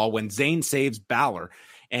near fall when Zayn saves Balor.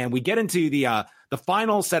 And we get into the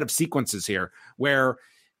final set of sequences here where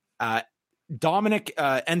Dominic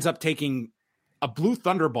ends up taking a blue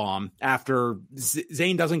thunder bomb after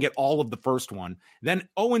Zayn doesn't get all of the first one. Then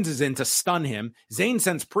Owens is in to stun him. Zayn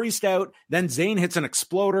sends Priest out. Then Zayn hits an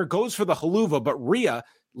exploder, goes for the haluva, but Rhea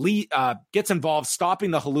gets involved, stopping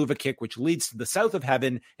the haluva kick, which leads to the South of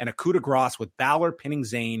Heaven and a coup de grace with Balor pinning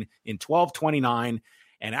Zayn in 12:29.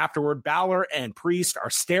 And afterward, Balor and Priest are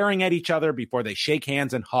staring at each other before they shake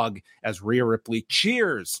hands and hug as Rhea Ripley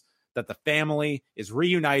cheers that the family is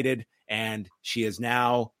reunited and she is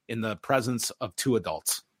now in the presence of two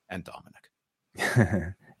adults and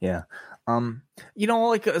Dominic. Yeah.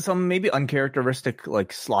 Like some maybe uncharacteristic,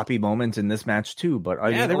 like sloppy moments in this match too, but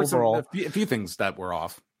there were a few things that were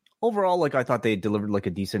off. Overall, like I thought they delivered like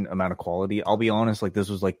a decent amount of quality. I'll be honest, like this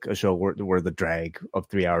was like a show where the drag of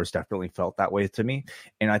 3 hours definitely felt that way to me.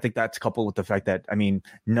 And I think that's coupled with the fact that,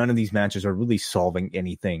 none of these matches are really solving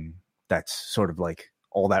anything that's sort of like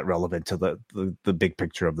all that relevant to the big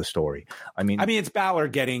picture of the story. It's Balor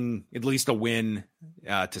getting at least a win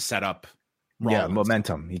to set up Rollins. Yeah,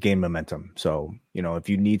 momentum. He gained momentum. So, if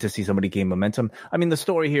you need to see somebody gain momentum, the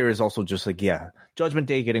story here is also just like, Judgment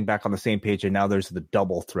Day getting back on the same page. And now there's the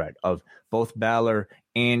double threat of both Balor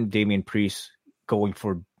and Damian Priest going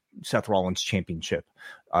for Seth Rollins championship,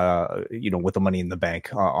 with the Money in the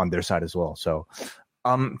Bank on their side as well. So,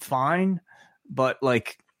 fine. But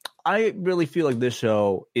like, I really feel like this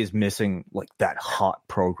show is missing like that hot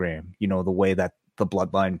program, you know, the way that the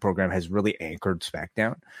Bloodline program has really anchored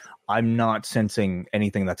SmackDown. I'm not sensing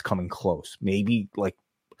anything that's coming close. Maybe like,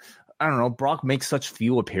 I don't know, Brock makes such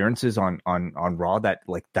few appearances on Raw that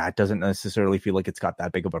like that doesn't necessarily feel like it's got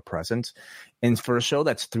that big of a presence. And for a show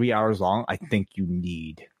that's 3 hours long, I think you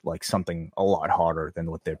need like something a lot harder than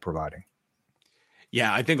what they're providing.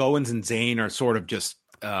 Yeah, I think Owens and Zayn are sort of just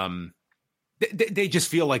they just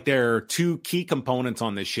feel like they're two key components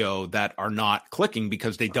on this show that are not clicking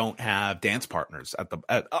because they don't have dance partners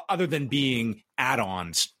other than being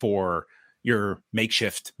add-ons for your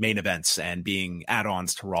makeshift main events and being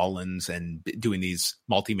add-ons to Rollins and doing these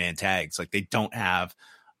multi-man tags. Like they don't have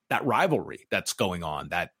that rivalry that's going on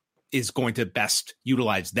that is going to best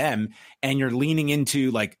utilize them. And you're leaning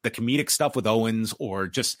into like the comedic stuff with Owens or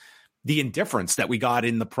just the indifference that we got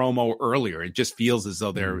in the promo earlier. It just feels as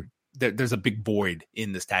though there's a big void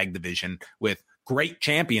in this tag division with great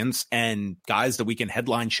champions and guys that we can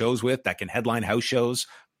headline shows with, that can headline house shows,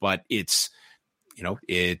 but it's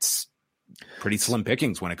pretty slim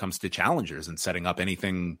pickings when it comes to challengers and setting up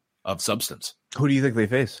anything of substance. Who do you think they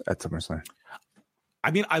face at SummerSlam?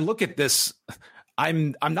 I mean, I look at this,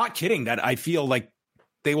 I'm not kidding that I feel like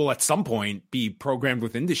they will at some point be programmed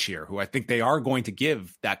with Indus, who I think they are going to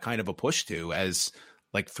give that kind of a push to as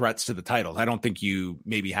like threats to the title. I don't think you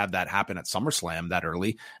maybe have that happen at SummerSlam that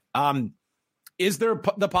early. Is there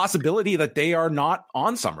the possibility that they are not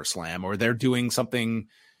on SummerSlam or they're doing something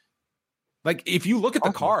like, if you look at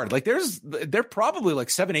the card, like they're probably like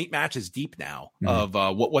 7-8 matches deep now of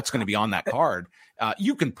what's going to be on that card.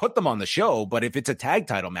 You can put them on the show, but if it's a tag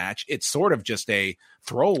title match, it's sort of just a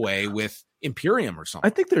throwaway with Imperium or something.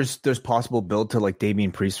 I think there's possible build to like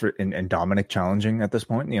Damian Priest and Dominic challenging at this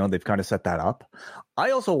point. You know, they've kind of set that up. I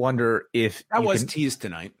also wonder if that was teased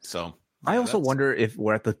tonight. So I also wonder if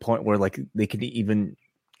we're at the point where like they could even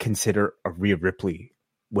consider a Rhea Ripley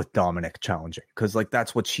with Dominic challenging, because like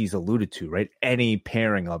that's what she's alluded to, right? Any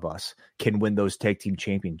pairing of us can win those tag team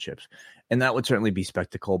championships, and that would certainly be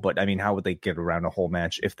spectacle. But I mean, how would they get around a whole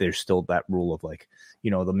match if there's still that rule of like, you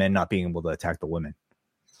know, the men not being able to attack the women?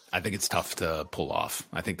 I think it's tough to pull off.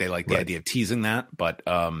 I think they like the idea of teasing that, but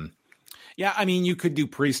yeah, I mean, you could do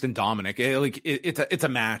Priest and Dominic. It's a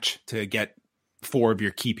match to get 4 of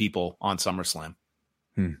your key people on SummerSlam.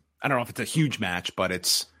 I don't know if it's a huge match, but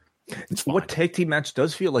it's fine. What tag team match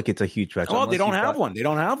does feel like it's a huge match? Oh, they don't have one. They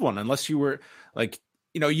don't have one unless you were like,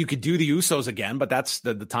 you know, you could do the Usos again, but that's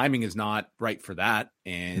the timing is not right for that.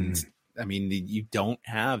 And I mean, you don't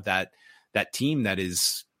have that team that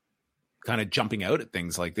is kind of jumping out at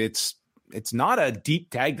things. Like it's not a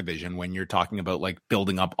deep tag division when you're talking about like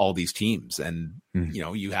building up all these teams. And, you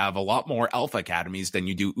know, you have a lot more alpha academies than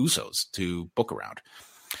you do Usos to book around.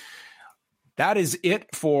 That is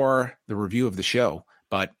it for the review of the show.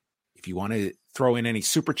 But if you want to throw in any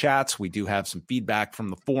super chats, we do have some feedback from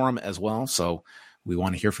the forum as well. So we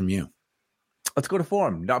want to hear from you. Let's go to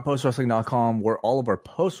forum.postwrestling.com, where all of our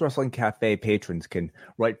Post Wrestling Cafe patrons can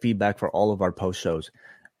write feedback for all of our post shows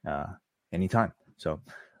anytime. So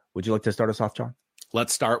would you like to start us off, John?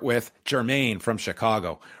 Let's start with Jermaine from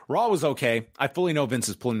Chicago. Raw was okay. I fully know Vince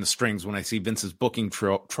is pulling the strings when I see Vince's booking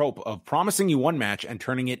trope of promising you one match and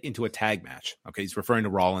turning it into a tag match. Okay, he's referring to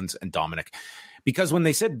Rollins and Dominic. Because when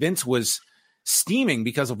they said Vince was steaming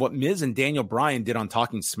because of what Miz and Daniel Bryan did on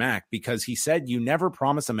Talking Smack, because he said you never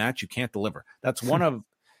promise a match you can't deliver. That's one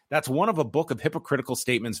of a book of hypocritical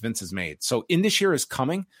statements Vince has made. So Indus is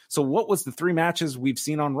coming. So what was the 3 matches we've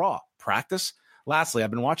seen on Raw? Practice? Lastly, I've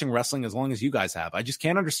been watching wrestling as long as you guys have. I just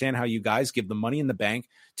can't understand how you guys give the money in the bank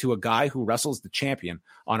to a guy who wrestles the champion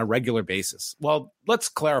on a regular basis. Well, let's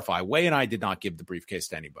clarify. Way and I did not give the briefcase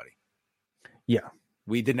to anybody. Yeah.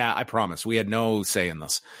 We did not. I promise. We had no say in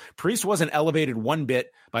this. Priest wasn't elevated one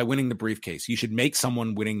bit by winning the briefcase. You should make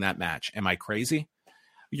someone winning that match. Am I crazy?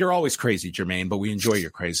 You're always crazy, Jermaine, but we enjoy your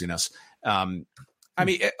craziness. I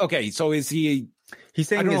mean, okay. So is he? He's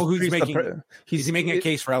saying, I don't know who's making. Is he making a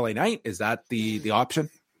case for LA Knight? Is that the option?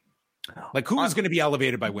 Like, who is going to be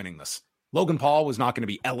elevated by winning this? Logan Paul was not going to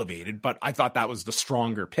be elevated, but I thought that was the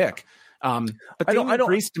stronger pick. But I don't.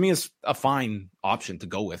 Priest to me is a fine option to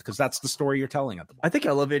go with because that's the story you're telling at the moment. I think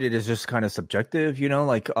elevated is just kind of subjective, you know,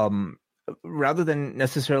 like rather than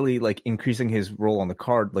necessarily like increasing his role on the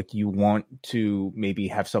card, like you want to maybe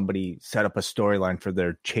have somebody set up a storyline for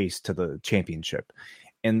their chase to the championship.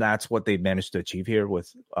 And that's what they managed to achieve here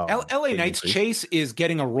with LA Knight's chase is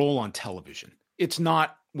getting a role on television. It's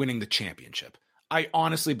not winning the championship. I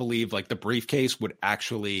honestly believe like the briefcase would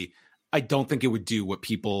actually, I don't think it would do what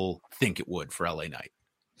people think it would for LA Knight.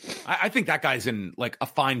 I think that guy's in like a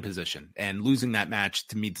fine position, and losing that match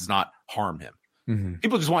to me does not harm him. Mm-hmm.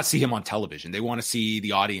 People just want to see him on television. They want to see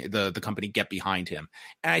the audience, the company get behind him.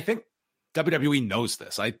 And I think WWE knows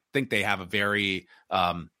this. I think they have a very,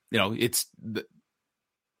 I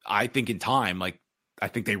think in time, like, I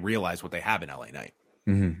think they realize what they have in LA Knight.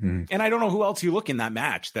 Mm-hmm. And I don't know who else you look in that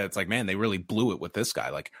match that's like, man, they really blew it with this guy,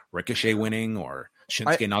 like Ricochet winning or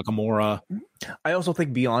Shinsuke Nakamura. I also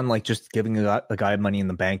think beyond like just giving a guy money in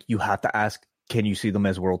the bank, you have to ask, can you see them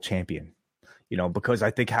as world champion? You know, because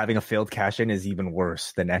I think having a failed cash in is even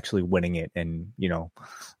worse than actually winning it. And, you know,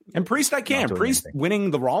 and Priest, Priest winning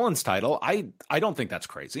the Rollins title. I don't think that's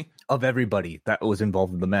crazy. Of everybody that was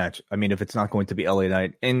involved in the match. I mean, if it's not going to be LA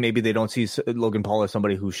Knight, and maybe they don't see Logan Paul as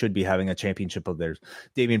somebody who should be having a championship of theirs,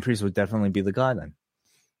 Damian Priest would definitely be the guy then.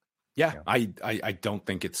 Yeah. I don't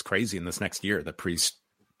think it's crazy in this next year that Priest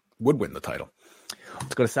would win the title.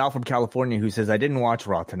 Let's go to Sal from California, who says, I didn't watch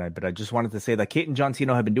Raw tonight, but I just wanted to say that Kate and John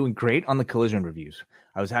Cena have been doing great on the Collision reviews.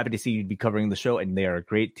 I was happy to see you be covering the show, and they are a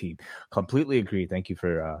great team. Completely agree. Thank you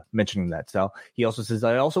for mentioning that, Sal. He also says,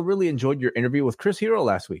 I also really enjoyed your interview with Chris Hero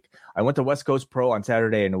last week. I went to West Coast Pro on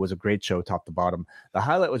Saturday, and it was a great show, top to bottom. The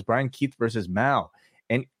highlight was Brian Keith versus Mao,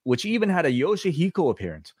 and which even had a Yoshihiko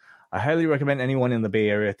appearance. I highly recommend anyone in the Bay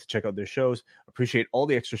Area to check out their shows. Appreciate all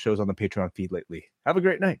the extra shows on the Patreon feed lately. Have a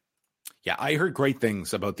great night. Yeah, I heard great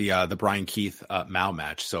things about the Brian Keith Mao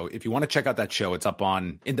match. So if you want to check out that show, it's up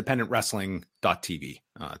on independentwrestling.tv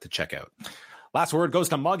to check out. Last word goes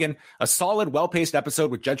to Muggin. A solid, well-paced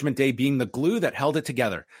episode with Judgment Day being the glue that held it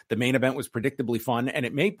together. The main event was predictably fun, and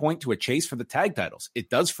it may point to a chase for the tag titles. It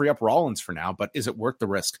does free up Rollins for now, but is it worth the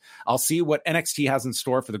risk? I'll see what NXT has in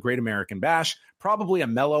store for the Great American Bash. Probably a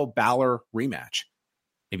Mello Balor rematch.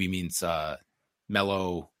 Maybe means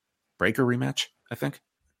Mello Breaker rematch, I think.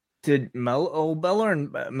 Did Mello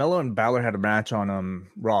and Balor had a match on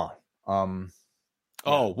Raw?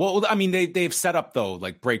 Well, I mean, they've set up though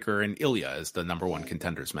like Breaker and Ilya as the number one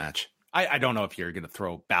contenders match. I don't know if you're going to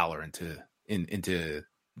throw Balor into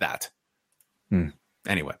that.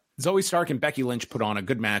 Anyway, Zoe Stark and Becky Lynch put on a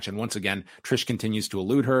good match, and once again, Trish continues to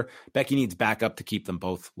elude her. Becky needs backup to keep them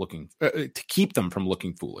from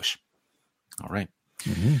looking foolish. All right,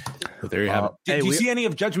 so there you have it. Did you see any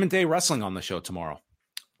of Judgment Day wrestling on the show tomorrow?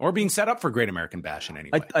 Or being set up for Great American Bash in any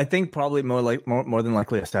way? I think probably more than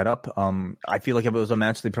likely a setup. I feel like if it was a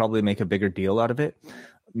match, they'd probably make a bigger deal out of it.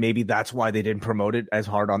 Maybe that's why they didn't promote it as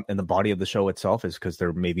hard in the body of the show itself, is because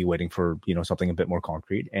they're maybe waiting for something a bit more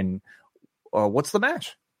concrete. And what's the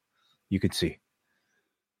match? You could see,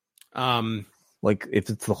 like if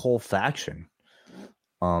it's the whole faction.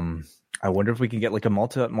 I wonder if we can get like a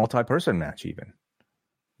multi-person match, even.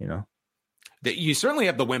 You certainly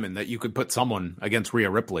have the women that you could put someone against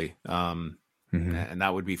Rhea Ripley, and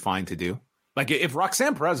that would be fine to do. Like if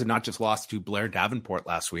Roxanne Perez had not just lost to Blair Davenport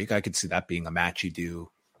last week, I could see that being a match you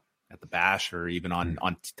do at the Bash or even on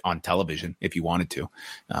television if you wanted to.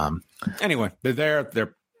 Anyway, they're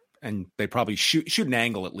there, and they probably shoot an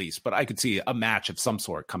angle at least. But I could see a match of some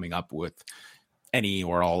sort coming up with any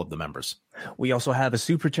or all of the members. We also have a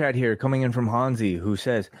super chat here coming in from Hansi, who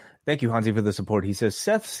says, thank you, Hansi, for the support. He says,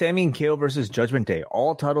 Seth, Sami, and KO versus Judgment Day.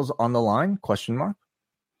 All titles on the line? ?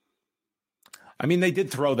 I mean, they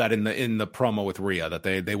did throw that in the promo with Rhea that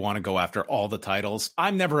they want to go after all the titles.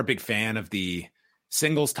 I'm never a big fan of the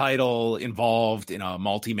singles title involved in a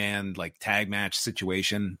multi-man like tag match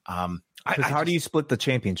situation. How do you split the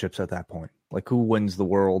championships at that point? Like who wins the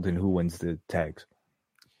world and who wins the tags?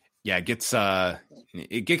 Yeah,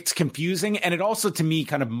 it gets confusing, and it also to me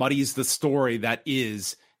kind of muddies the story that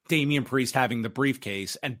is Damian Priest having the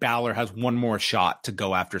briefcase and Balor has one more shot to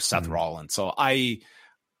go after Seth Rollins. So I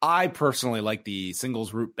personally like the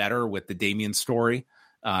singles route better with the Damian story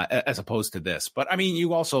as opposed to this. But I mean,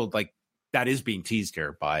 you also like that is being teased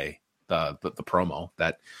here by the promo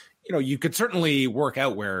that you could certainly work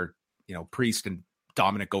out where Priest and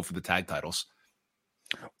Dominic go for the tag titles,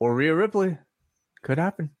 or Rhea Ripley could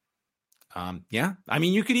happen. Yeah, I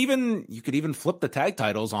mean, you could even flip the tag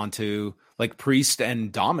titles onto like Priest and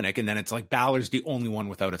Dominic, and then it's like Balor's the only one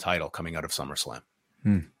without a title coming out of SummerSlam,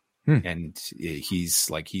 and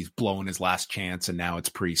he's blown his last chance, and now it's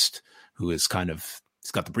Priest who is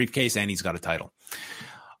he's got the briefcase and he's got a title.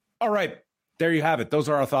 All right, there you have it. Those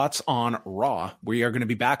are our thoughts on Raw. We are going to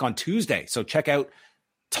be back on Tuesday, so check out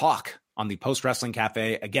Talk on the Post Wrestling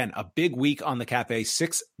Cafe. Again, a big week on the cafe.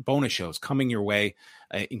 6 bonus shows coming your way,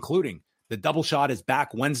 including the Double Shot is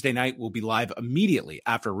back Wednesday night. We'll be live immediately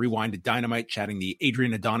after Rewind to Dynamite, chatting the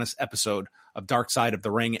Adrian Adonis episode of Dark Side of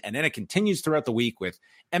the Ring. And then it continues throughout the week with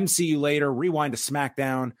MCU later, Rewind to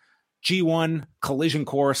SmackDown, G1, Collision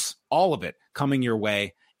Course, all of it coming your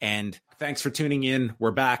way. And thanks for tuning in.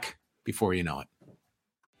 We're back before you know it.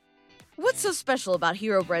 What's so special about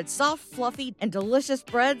Hero Bread's soft, fluffy, and delicious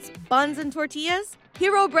breads, buns, and tortillas?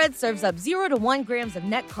 Hero Bread serves up 0 to 1 grams of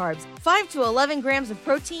net carbs, 5 to 11 grams of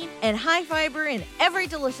protein, and high fiber in every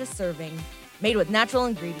delicious serving. Made with natural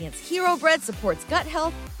ingredients, Hero Bread supports gut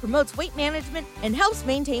health, promotes weight management, and helps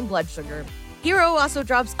maintain blood sugar. Hero also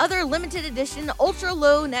drops other limited edition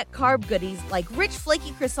ultra-low net carb goodies like rich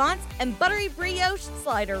flaky croissants and buttery brioche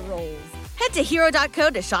slider rolls. Head to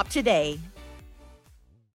hero.co to shop today.